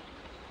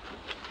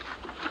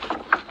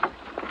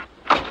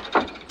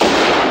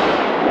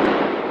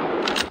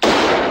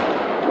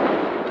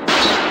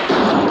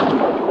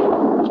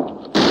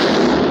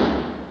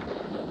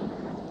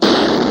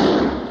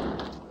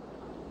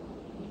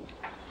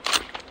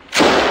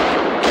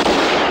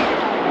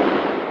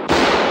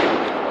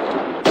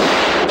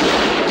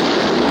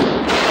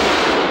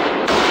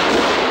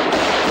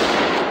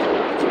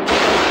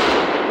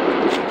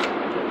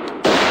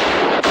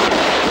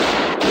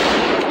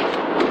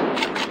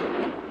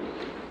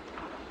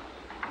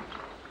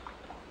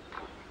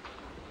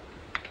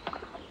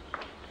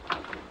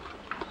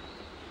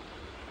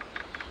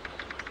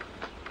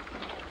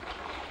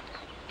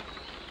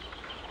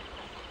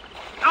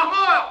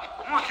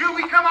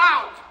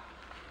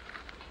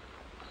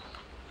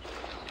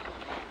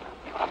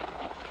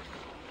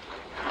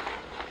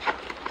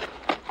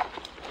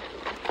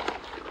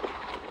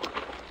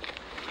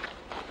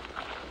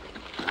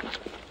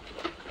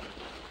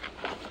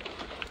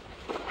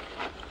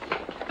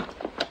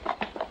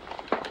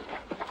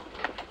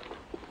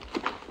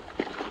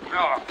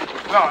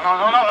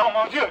 No,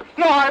 mon Dieu.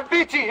 No, have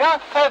pity, huh?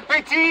 Have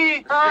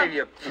pity. Save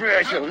your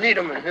prayers, you'll need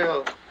them in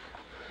hell.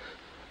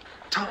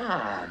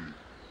 Tom.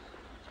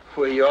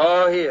 Well, you're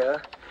all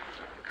here,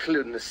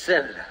 including the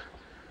senator.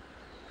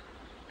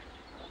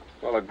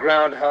 Well, the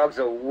groundhogs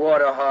are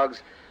water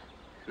hogs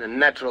and the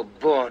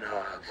natural-born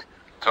hogs.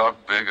 Talk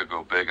big or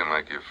go begging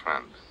like your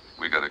friend.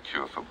 We got a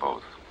cure for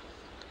both.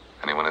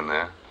 Anyone in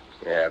there?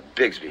 Yeah,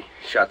 Bigsby,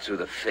 shot through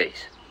the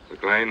face.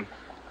 McLean,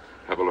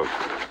 have a look.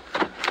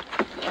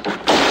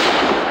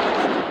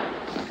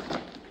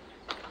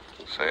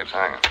 Save's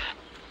hanging.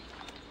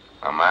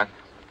 Now, Mac,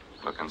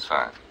 look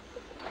inside.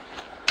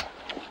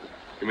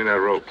 Give me that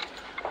rope.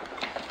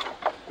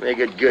 Make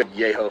it good,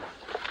 Yeho.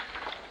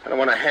 I don't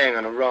want to hang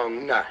on the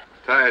wrong nut.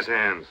 Tie his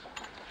hands.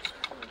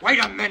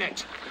 Wait a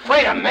minute.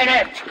 Wait a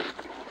minute.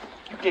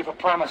 You gave a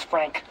promise,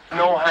 Frank.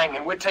 No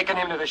hanging. We're taking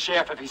him to the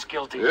sheriff if he's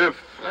guilty. If.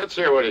 Let's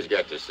hear what he's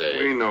got to say.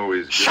 We know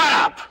he's guilty. Shut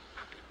up!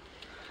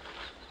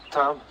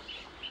 Tom,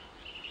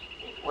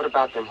 what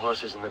about them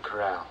horses in the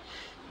corral?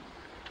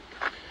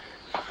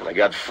 Well, I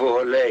got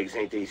 4 legs,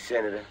 ain't they,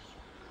 Senator?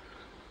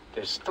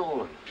 They're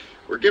stolen.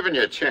 We're giving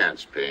you a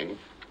chance, Ping.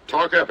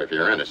 Talk up if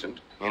you're innocent.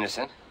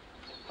 Innocent?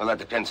 Well, that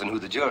depends on who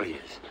the jury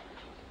is.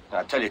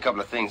 I'll tell you a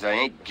couple of things I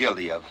ain't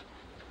guilty of.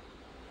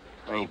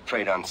 I ain't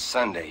prayed on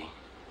Sunday,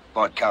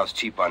 bought cows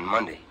cheap on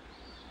Monday.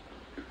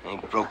 I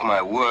ain't broke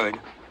my word.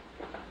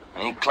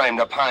 I ain't climbed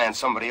up high on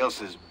somebody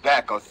else's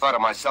back or thought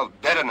of myself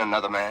better than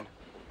another man.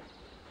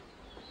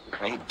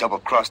 I ain't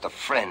double-crossed a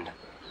friend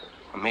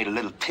or made a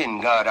little tin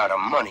god out of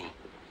money.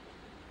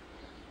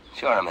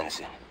 Sure, I'm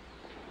innocent.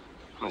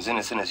 I'm as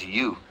innocent as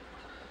you.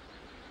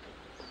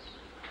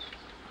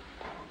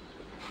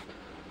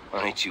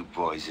 Why ain't you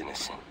boys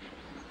innocent?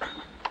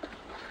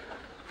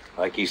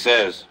 Like he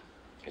says,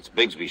 it's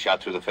Bigsby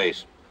shot through the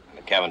face. And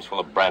the cabin's full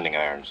of branding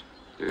irons.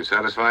 You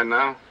satisfied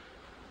now?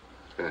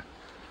 Yeah.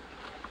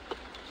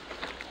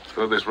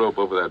 Throw this rope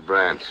over that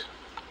branch.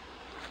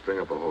 Bring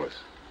up a horse.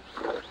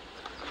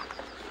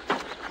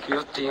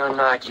 Guilty or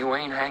not, you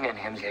ain't hanging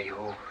him,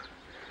 Yehu.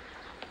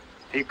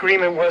 The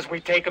agreement was we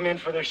take him in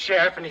for the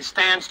sheriff and he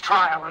stands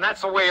trial, and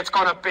that's the way it's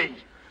gonna be.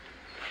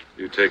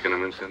 You taking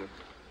him in, Senator?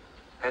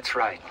 That's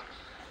right.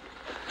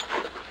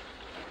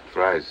 Throw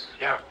Price.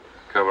 Yeah.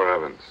 Cover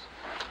Evans.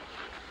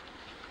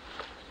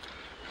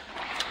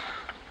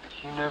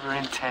 You never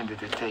intended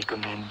to take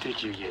them in,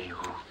 did you,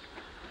 Yehu?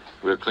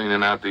 We're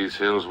cleaning out these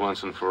hills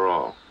once and for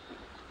all.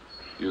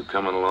 You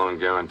coming along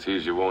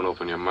guarantees you won't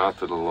open your mouth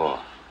to the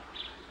law.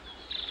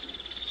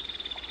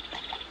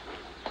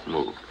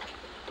 Move.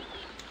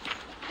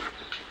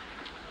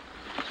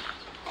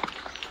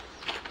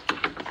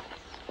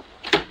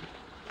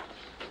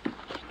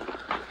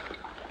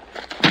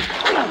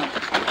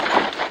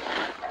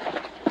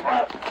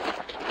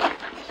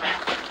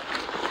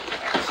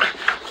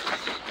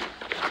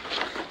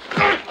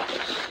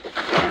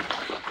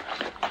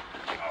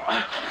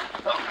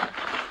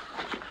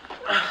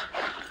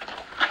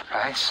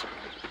 Price,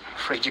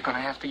 afraid you're gonna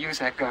have to use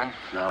that gun.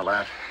 Now,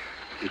 lad,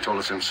 he told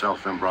us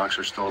himself them broncs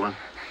are stolen.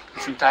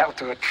 He's entitled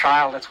to a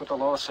trial, that's what the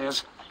law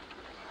says.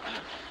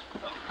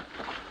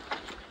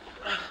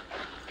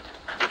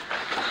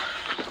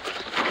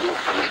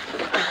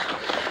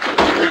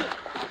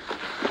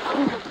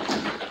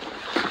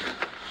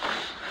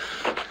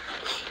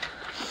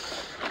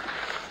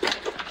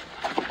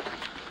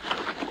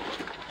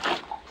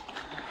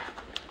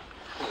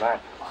 Lad.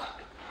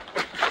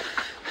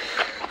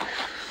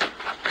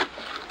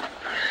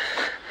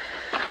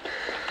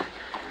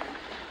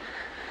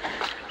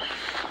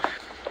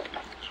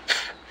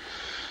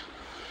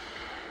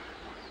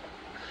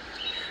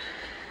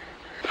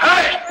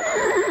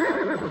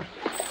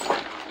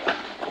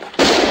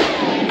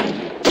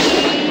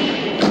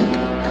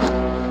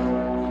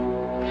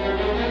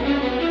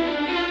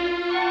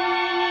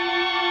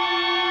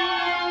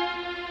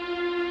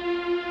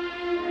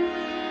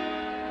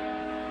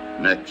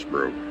 Next,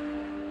 bro.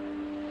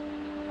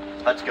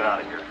 Let's get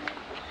out of here.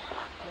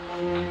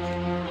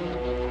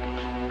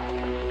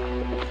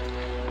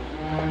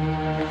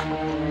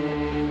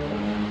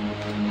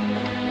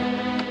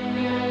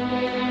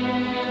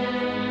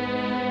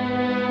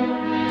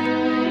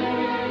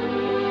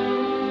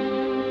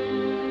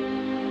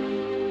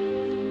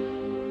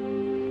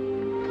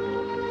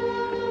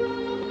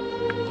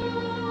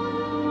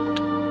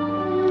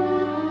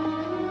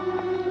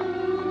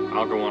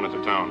 I'll go on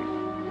into town.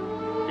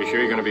 You sure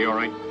you're gonna be all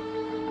right?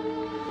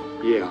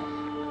 Yeah.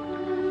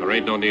 There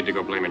ain't no need to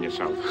go blaming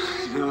yourself.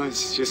 No,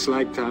 it's just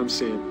like Tom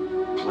said.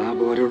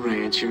 Plowboy to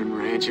rancher and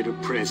rancher to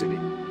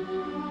president.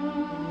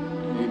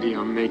 Maybe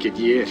I'll make it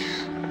yet.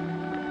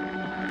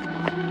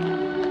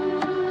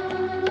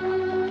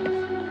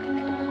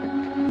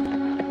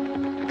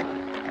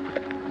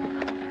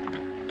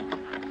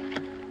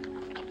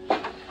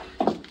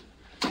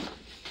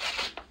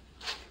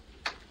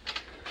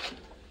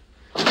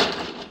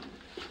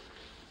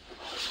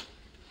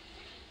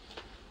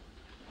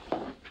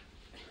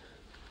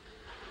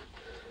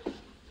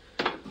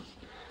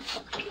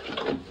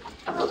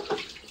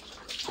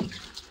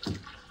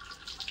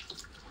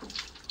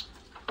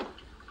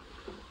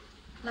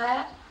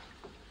 Lad,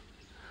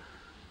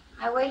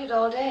 I waited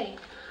all day.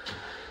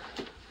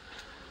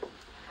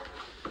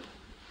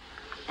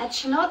 At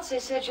Chenot's, they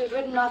said you'd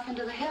ridden off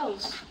into the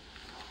hills.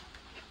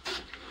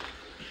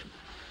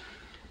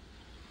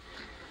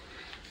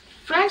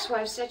 Frank's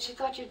wife said she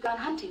thought you'd gone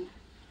hunting.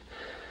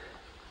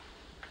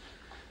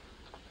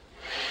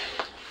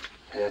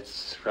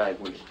 That's right,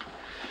 we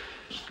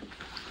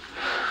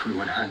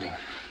went hunting.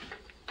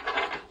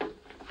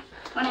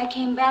 When I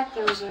came back,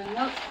 there was a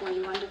note for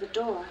you under the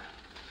door.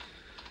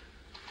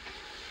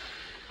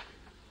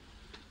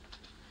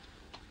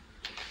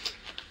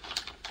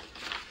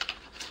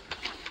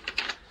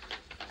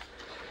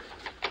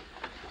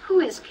 Who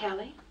is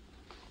Kelly?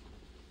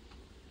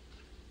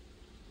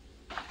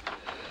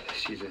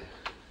 She's a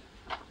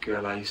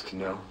girl I used to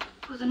know.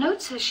 Well, the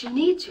note says she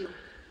needs you.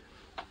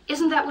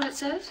 Isn't that what it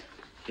says?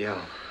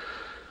 Yeah.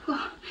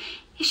 Well,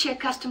 is she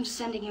accustomed to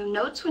sending you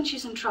notes when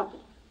she's in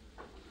trouble?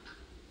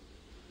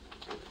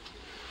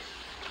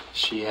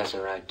 She has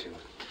a right to.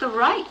 The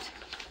right?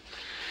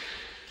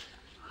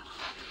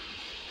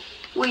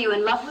 Were you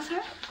in love with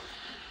her?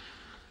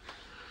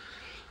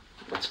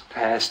 What's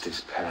past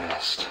is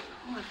past.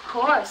 Oh, of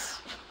course.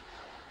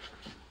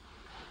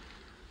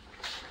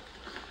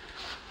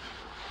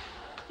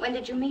 When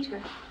did you meet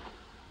her?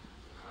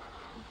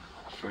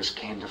 First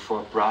came to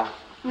Fort Brock.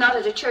 Not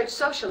at a church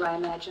social, I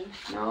imagine.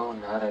 No,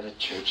 not at a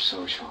church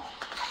social.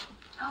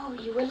 Oh,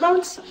 you were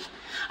lonesome.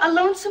 A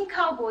lonesome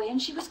cowboy,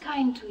 and she was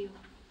kind to you.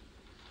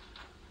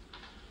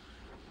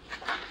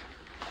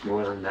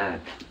 More than that.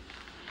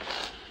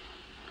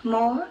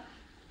 More?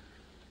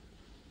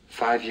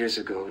 5 years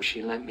ago,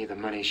 she lent me the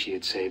money she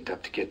had saved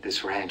up to get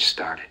this ranch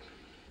started.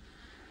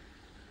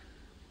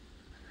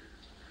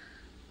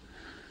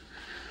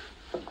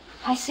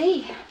 I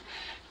see.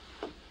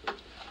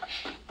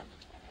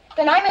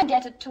 Then I'm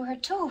indebted to her,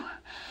 too.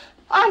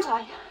 Aren't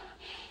I?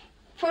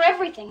 For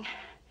everything.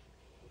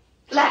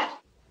 Lad,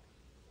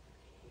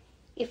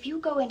 if you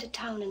go into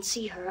town and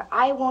see her,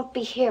 I won't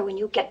be here when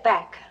you get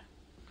back.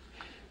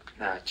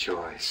 Now,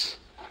 Joyce,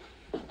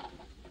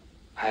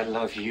 I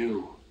love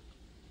you.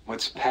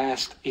 What's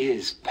past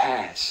is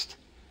past.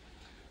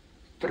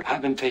 But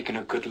I've been taking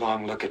a good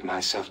long look at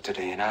myself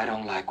today, and I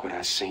don't like what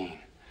I've seen.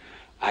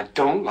 I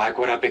don't like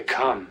what I've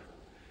become.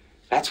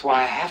 That's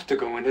why I have to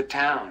go into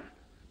town.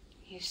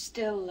 You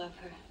still love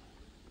her.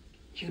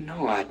 You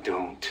know I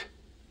don't.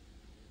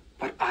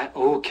 But I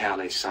owe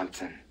Callie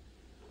something.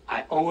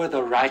 I owe her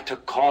the right to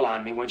call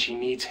on me when she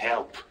needs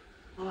help.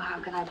 Oh, how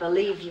can I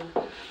believe you?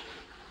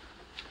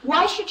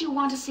 Why should you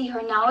want to see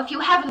her now if you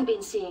haven't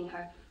been seeing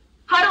her?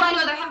 How do I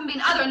know there haven't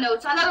been other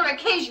notes on other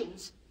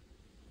occasions?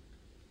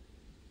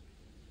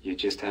 You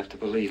just have to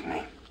believe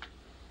me.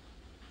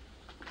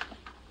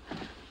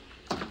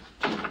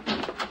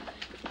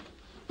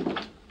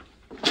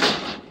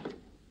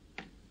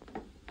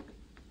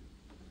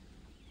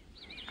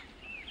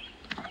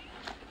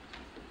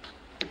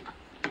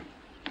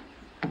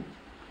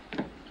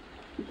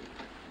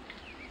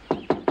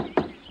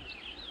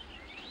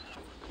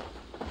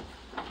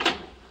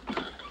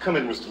 Come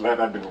in, Mr. Ladd.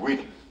 I've been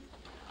waiting.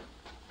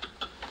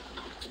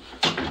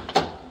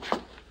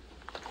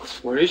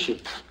 Where is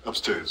she?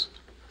 Upstairs.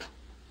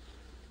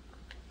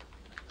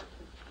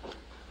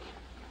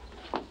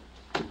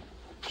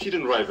 She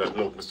didn't write that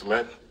note, Mr.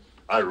 Ladd.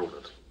 I wrote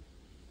it.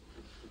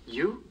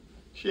 You?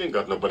 She ain't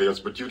got nobody else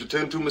but you to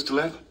turn to, Mr.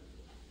 Ladd.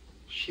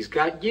 She's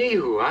got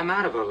Yehu. I'm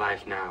out of her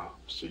life now.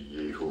 See,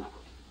 Yehu.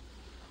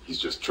 He's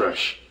just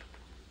trash.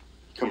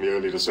 He come here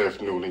early this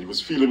afternoon and he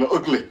was feeling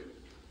ugly.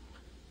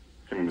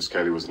 Him and Miss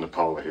Callie was in the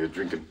parlor here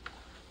drinking.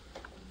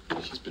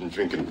 She's been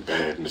drinking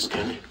bad, Miss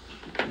Callie.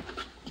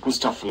 Won't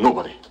stop for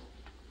nobody.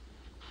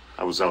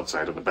 I was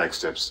outside on the back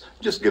steps,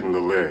 just getting a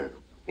little air,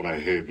 when I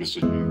heard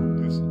Mr.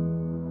 Yehu pissing.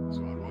 So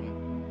I run in.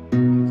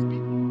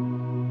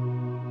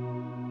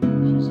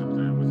 She's up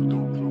there with the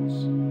door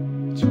closed.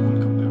 She won't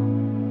come down.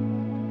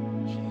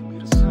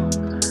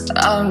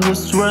 I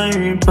was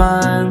raised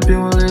by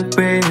Billy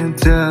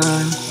Peter.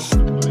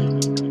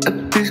 I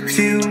think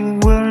you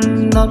were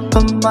not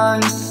by my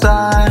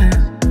side.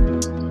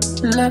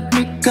 Let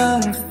me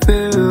come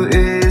feel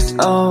it's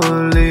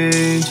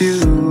only you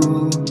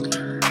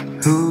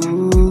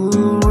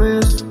who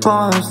is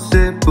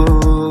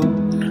possible.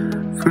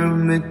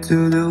 From me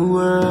to the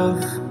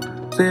world,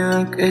 feel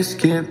like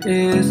escape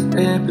is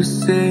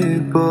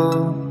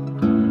impossible.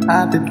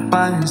 I did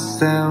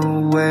myself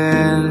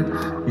when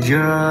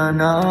you're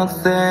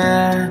not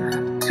there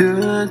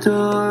to do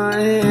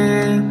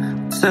it.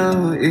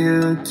 So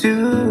you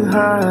do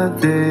her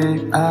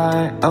thing,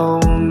 I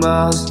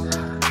almost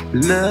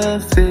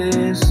love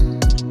this.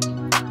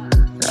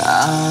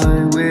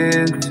 I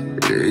wish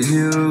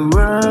you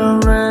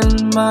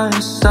weren't my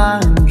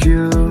side.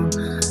 You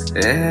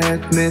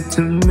admit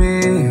to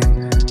me,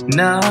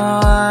 now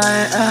I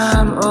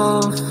am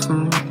off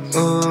from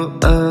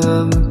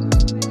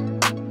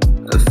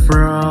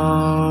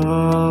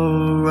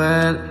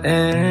red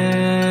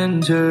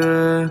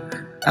enter.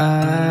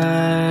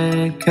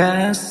 I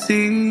can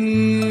see.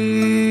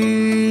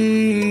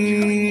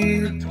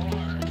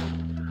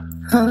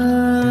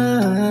 Callie.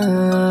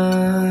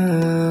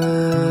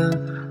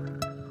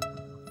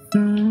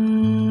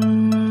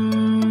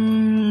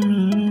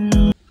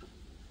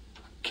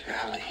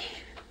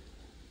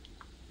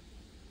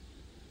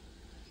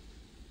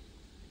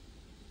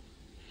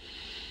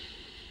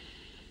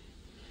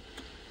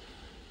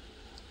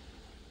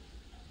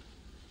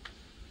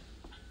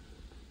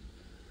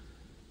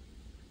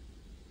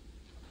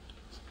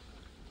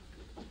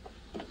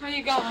 Where are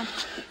you going?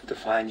 To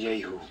find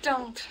Yehu.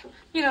 Don't.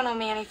 You don't owe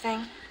me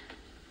anything.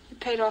 You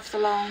paid off the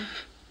loan.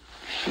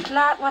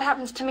 Lat, what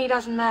happens to me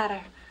doesn't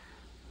matter.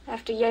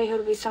 After Yehu,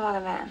 it'll be some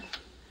other man.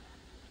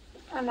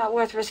 I'm not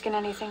worth risking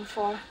anything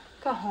for.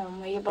 Go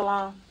home where you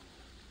belong.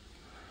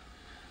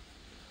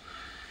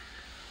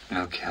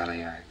 No,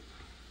 Callie, I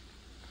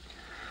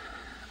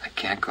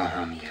can't go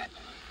home yet.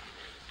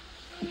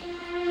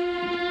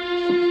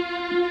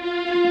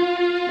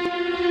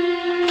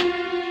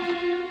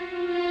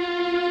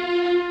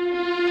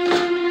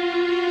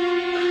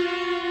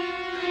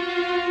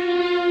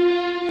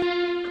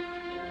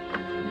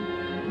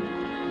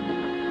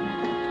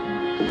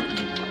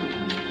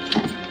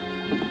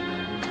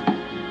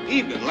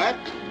 Evening, lad.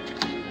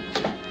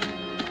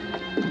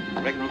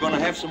 Reckon we're gonna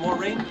have some more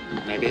rain?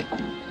 Maybe.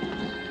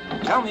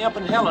 Tell me up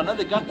in Helena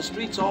they got the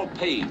streets all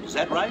paved. Is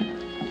that right?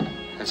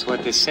 That's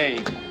what they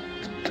say.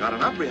 Got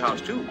an Opry house,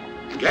 too.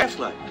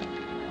 Gaslight.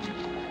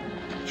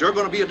 Sure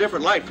gonna be a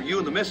different light for you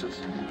and the missus.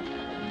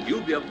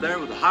 You'll be up there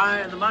with the high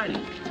and the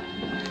mighty.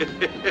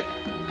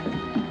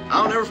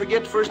 I'll never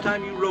forget the first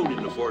time you rode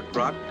into Fort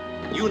Brock.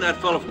 You and that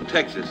fellow from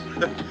Texas.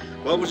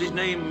 What was his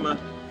name?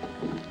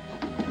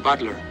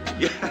 Butler.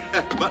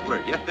 Yeah,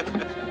 Butler, yeah.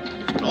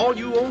 And all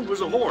you owned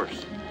was a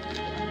horse.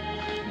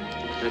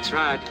 That's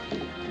right.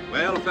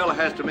 Well, a fella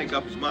has to make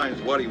up his mind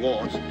to what he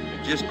wants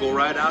and just go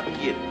right out and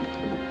get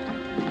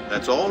it.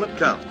 That's all that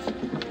counts.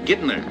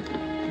 Getting there.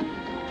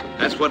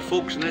 That's what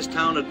folks in this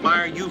town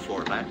admire you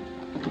for, lad.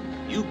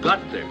 You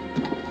got there.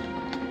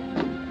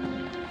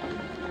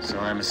 So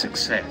I'm a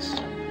success.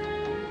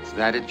 Is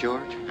that it,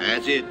 George?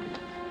 That's it.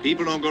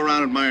 People don't go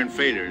around admiring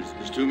failures.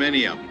 There's too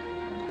many of them.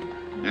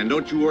 And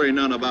don't you worry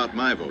none about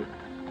my vote.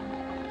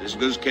 This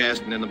goes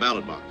casting in the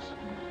ballot box.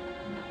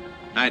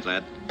 Night,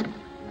 lad.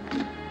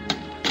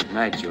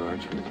 Night,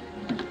 George.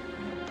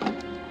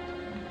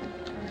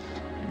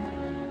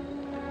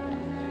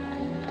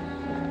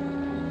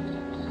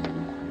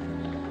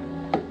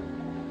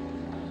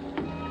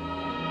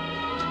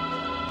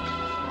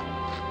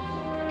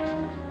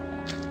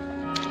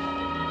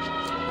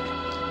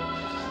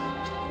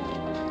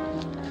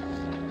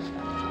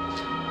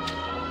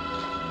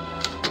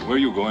 Where are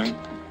you going?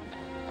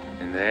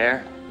 In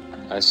there?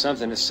 There's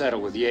something to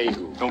settle with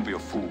Yehu. Don't be a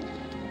fool.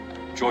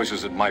 Joyce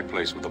is at my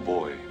place with the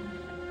boy.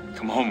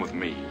 Come home with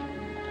me.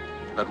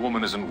 That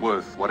woman isn't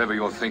worth whatever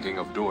you're thinking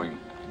of doing.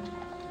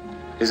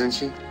 Isn't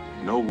she?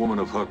 No woman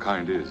of her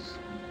kind is.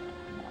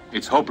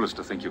 It's hopeless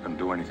to think you can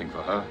do anything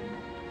for her.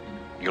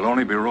 You'll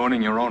only be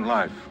ruining your own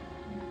life.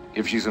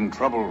 If she's in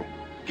trouble,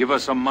 give her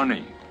some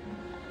money.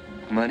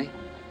 Money?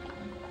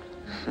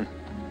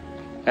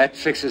 That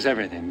fixes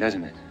everything,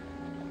 doesn't it?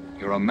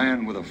 You're a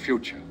man with a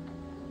future.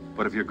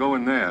 But if you go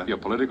in there, your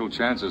political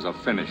chances are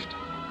finished.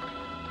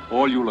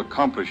 All you'll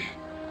accomplish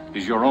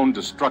is your own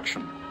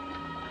destruction.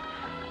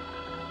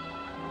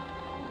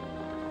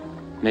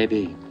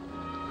 Maybe.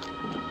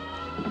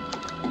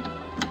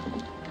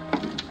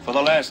 For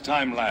the last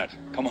time, lad,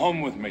 come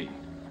home with me.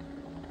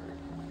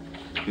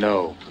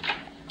 No.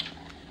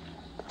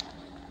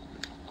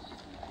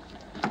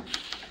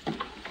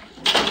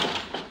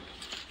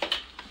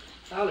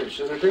 Howdy,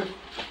 Senator.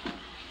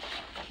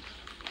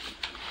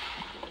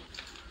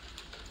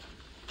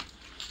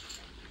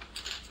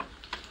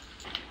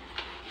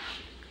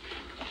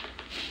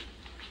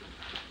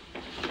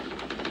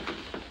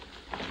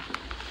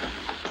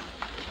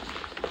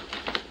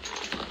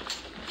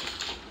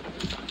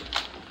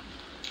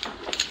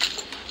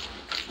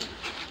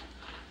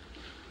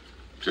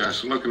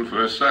 Just looking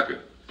for a sucker.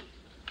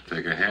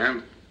 Take a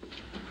hand?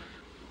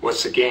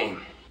 What's the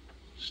game?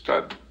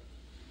 Stud.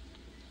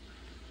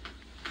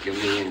 Give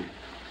me in.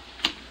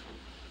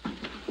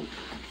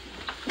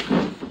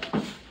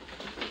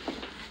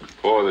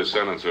 Pour the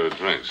senator a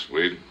drink,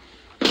 Swede.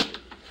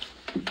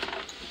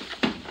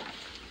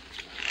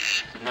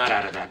 Not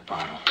out of that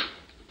bottle.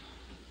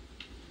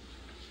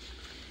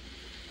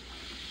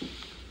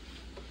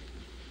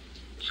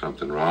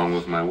 Something wrong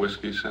with my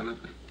whiskey, Senator?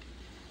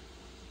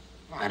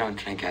 I don't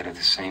drink out of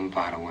the same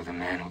bottle with a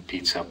man who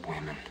beats up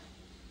women.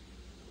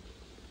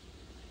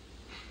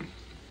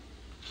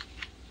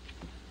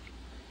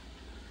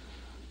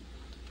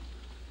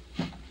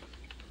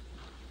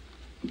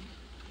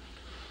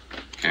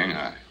 King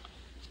high.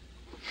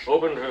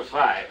 Open for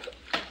 5.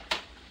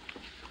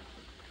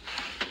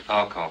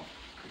 I'll call.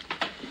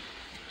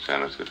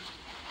 Senator.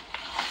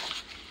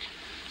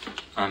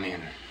 I'm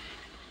in.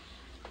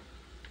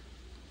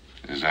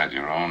 Is that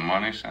your own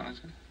money,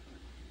 Senator?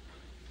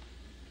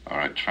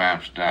 Or a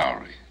tramp's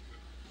dowry?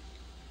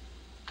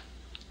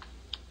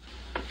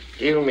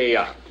 Heal me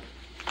up.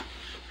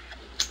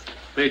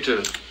 Me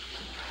too.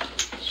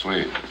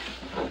 Sweet.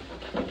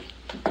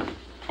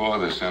 Pour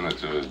the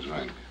senator a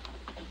drink.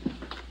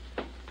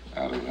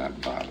 Out of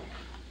that bottle.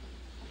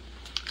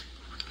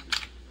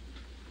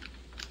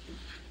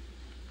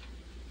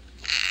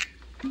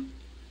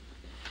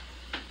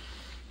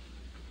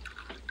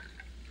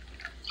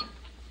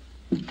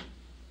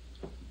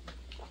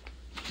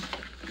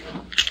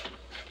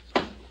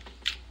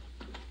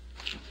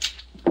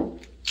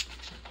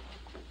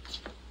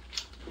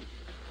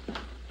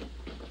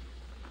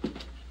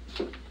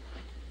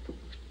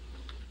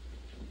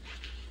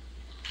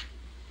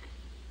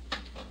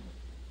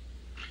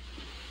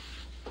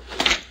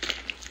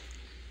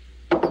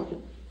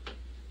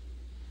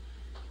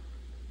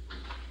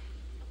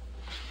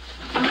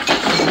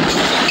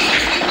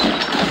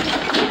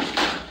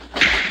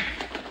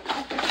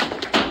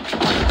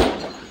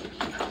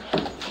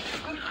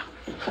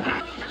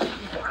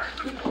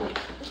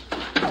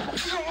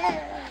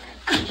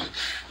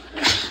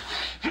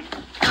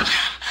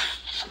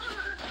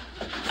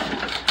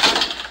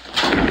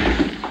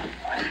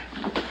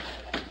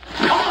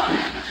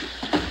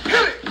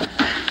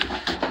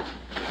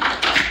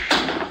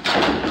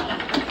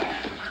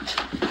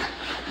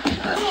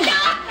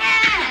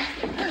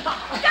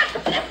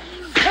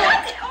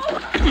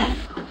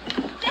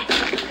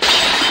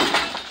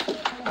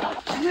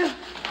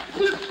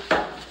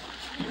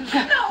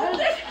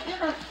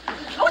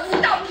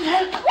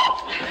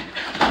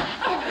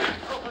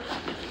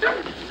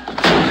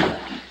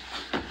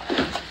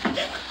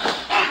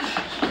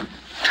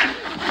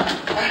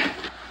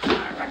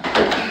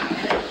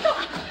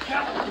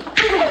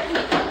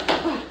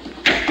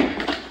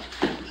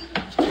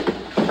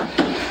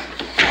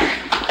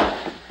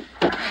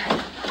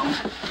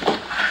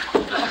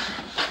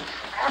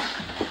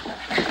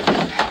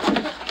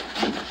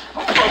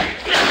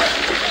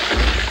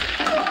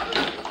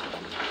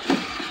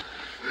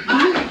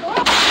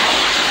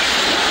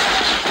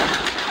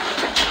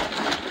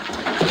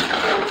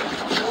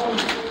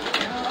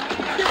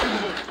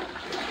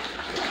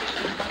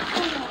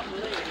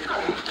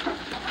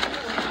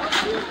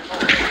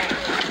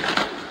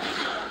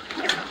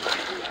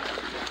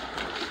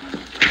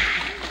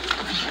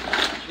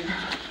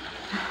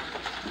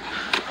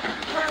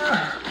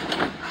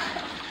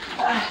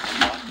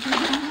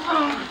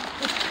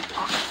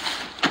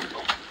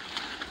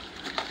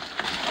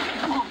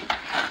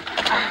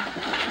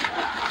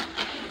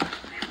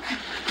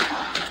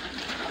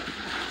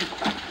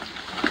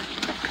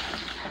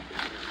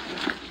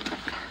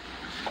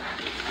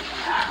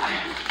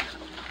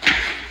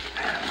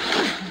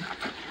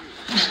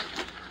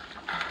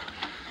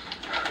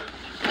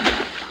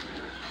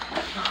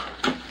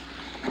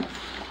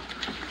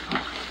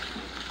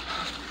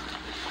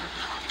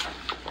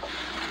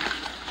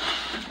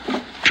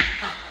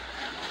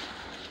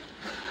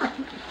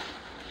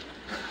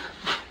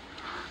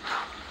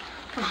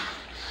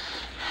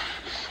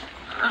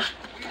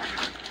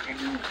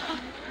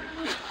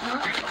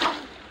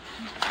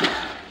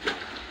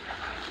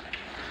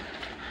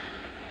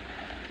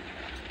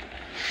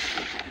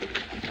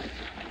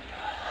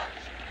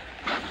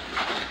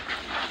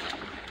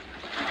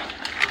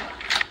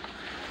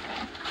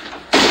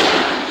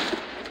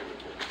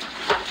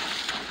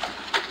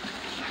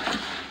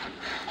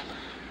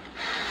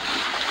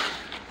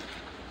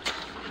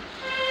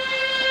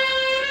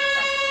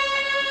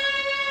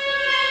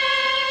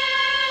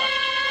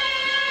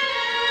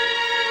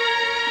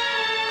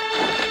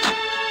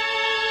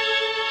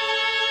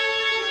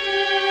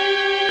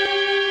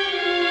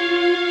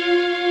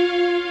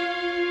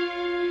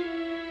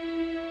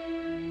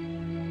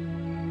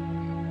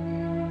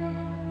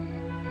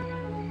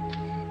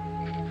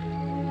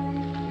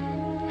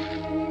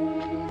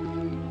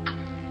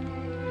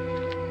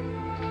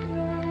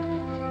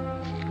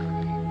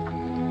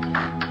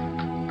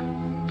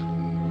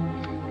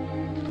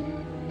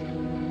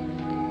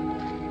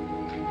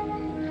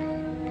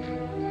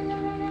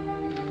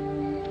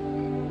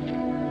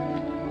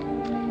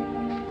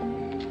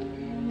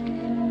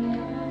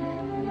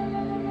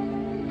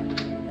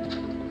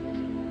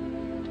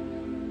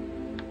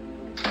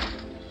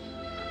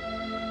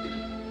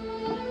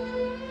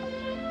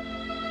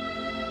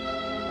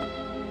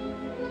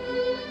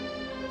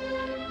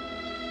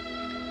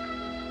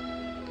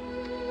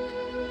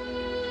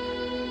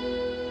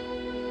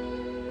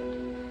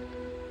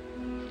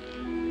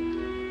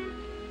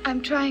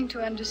 I'm trying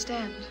to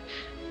understand.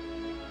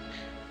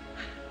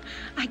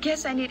 I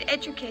guess I need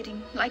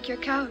educating, like your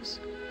cows.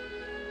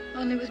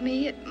 Only with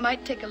me, it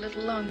might take a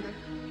little longer.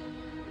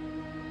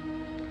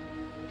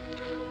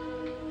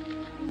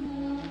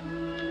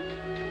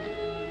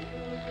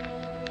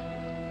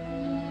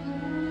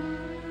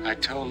 I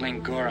told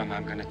Ling Gorham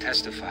I'm going to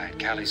testify at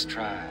Callie's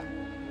trial.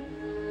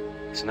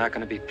 It's not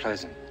going to be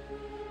pleasant.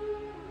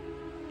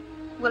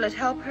 Will it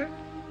help her?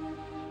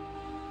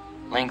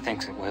 Ling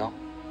thinks it will.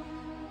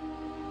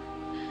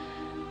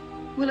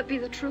 Will it be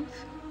the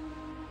truth?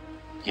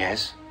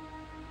 Yes.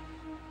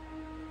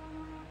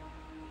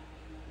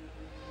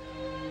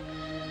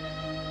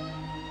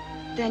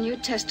 Then you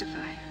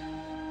testify.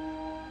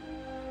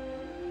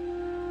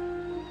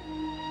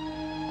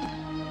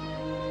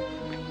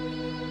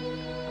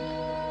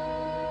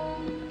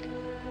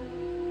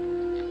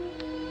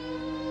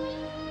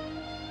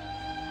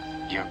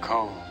 You're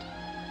cold.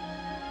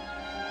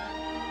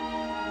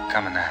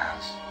 Come in the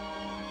house.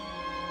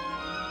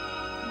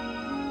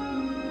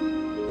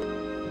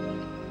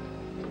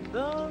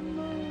 The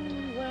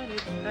moon, when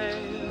it's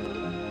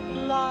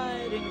pale,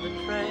 lighting the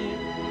trail,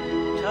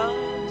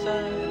 tugs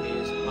at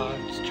his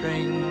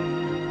heartstrings.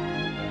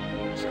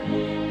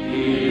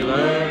 He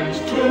learns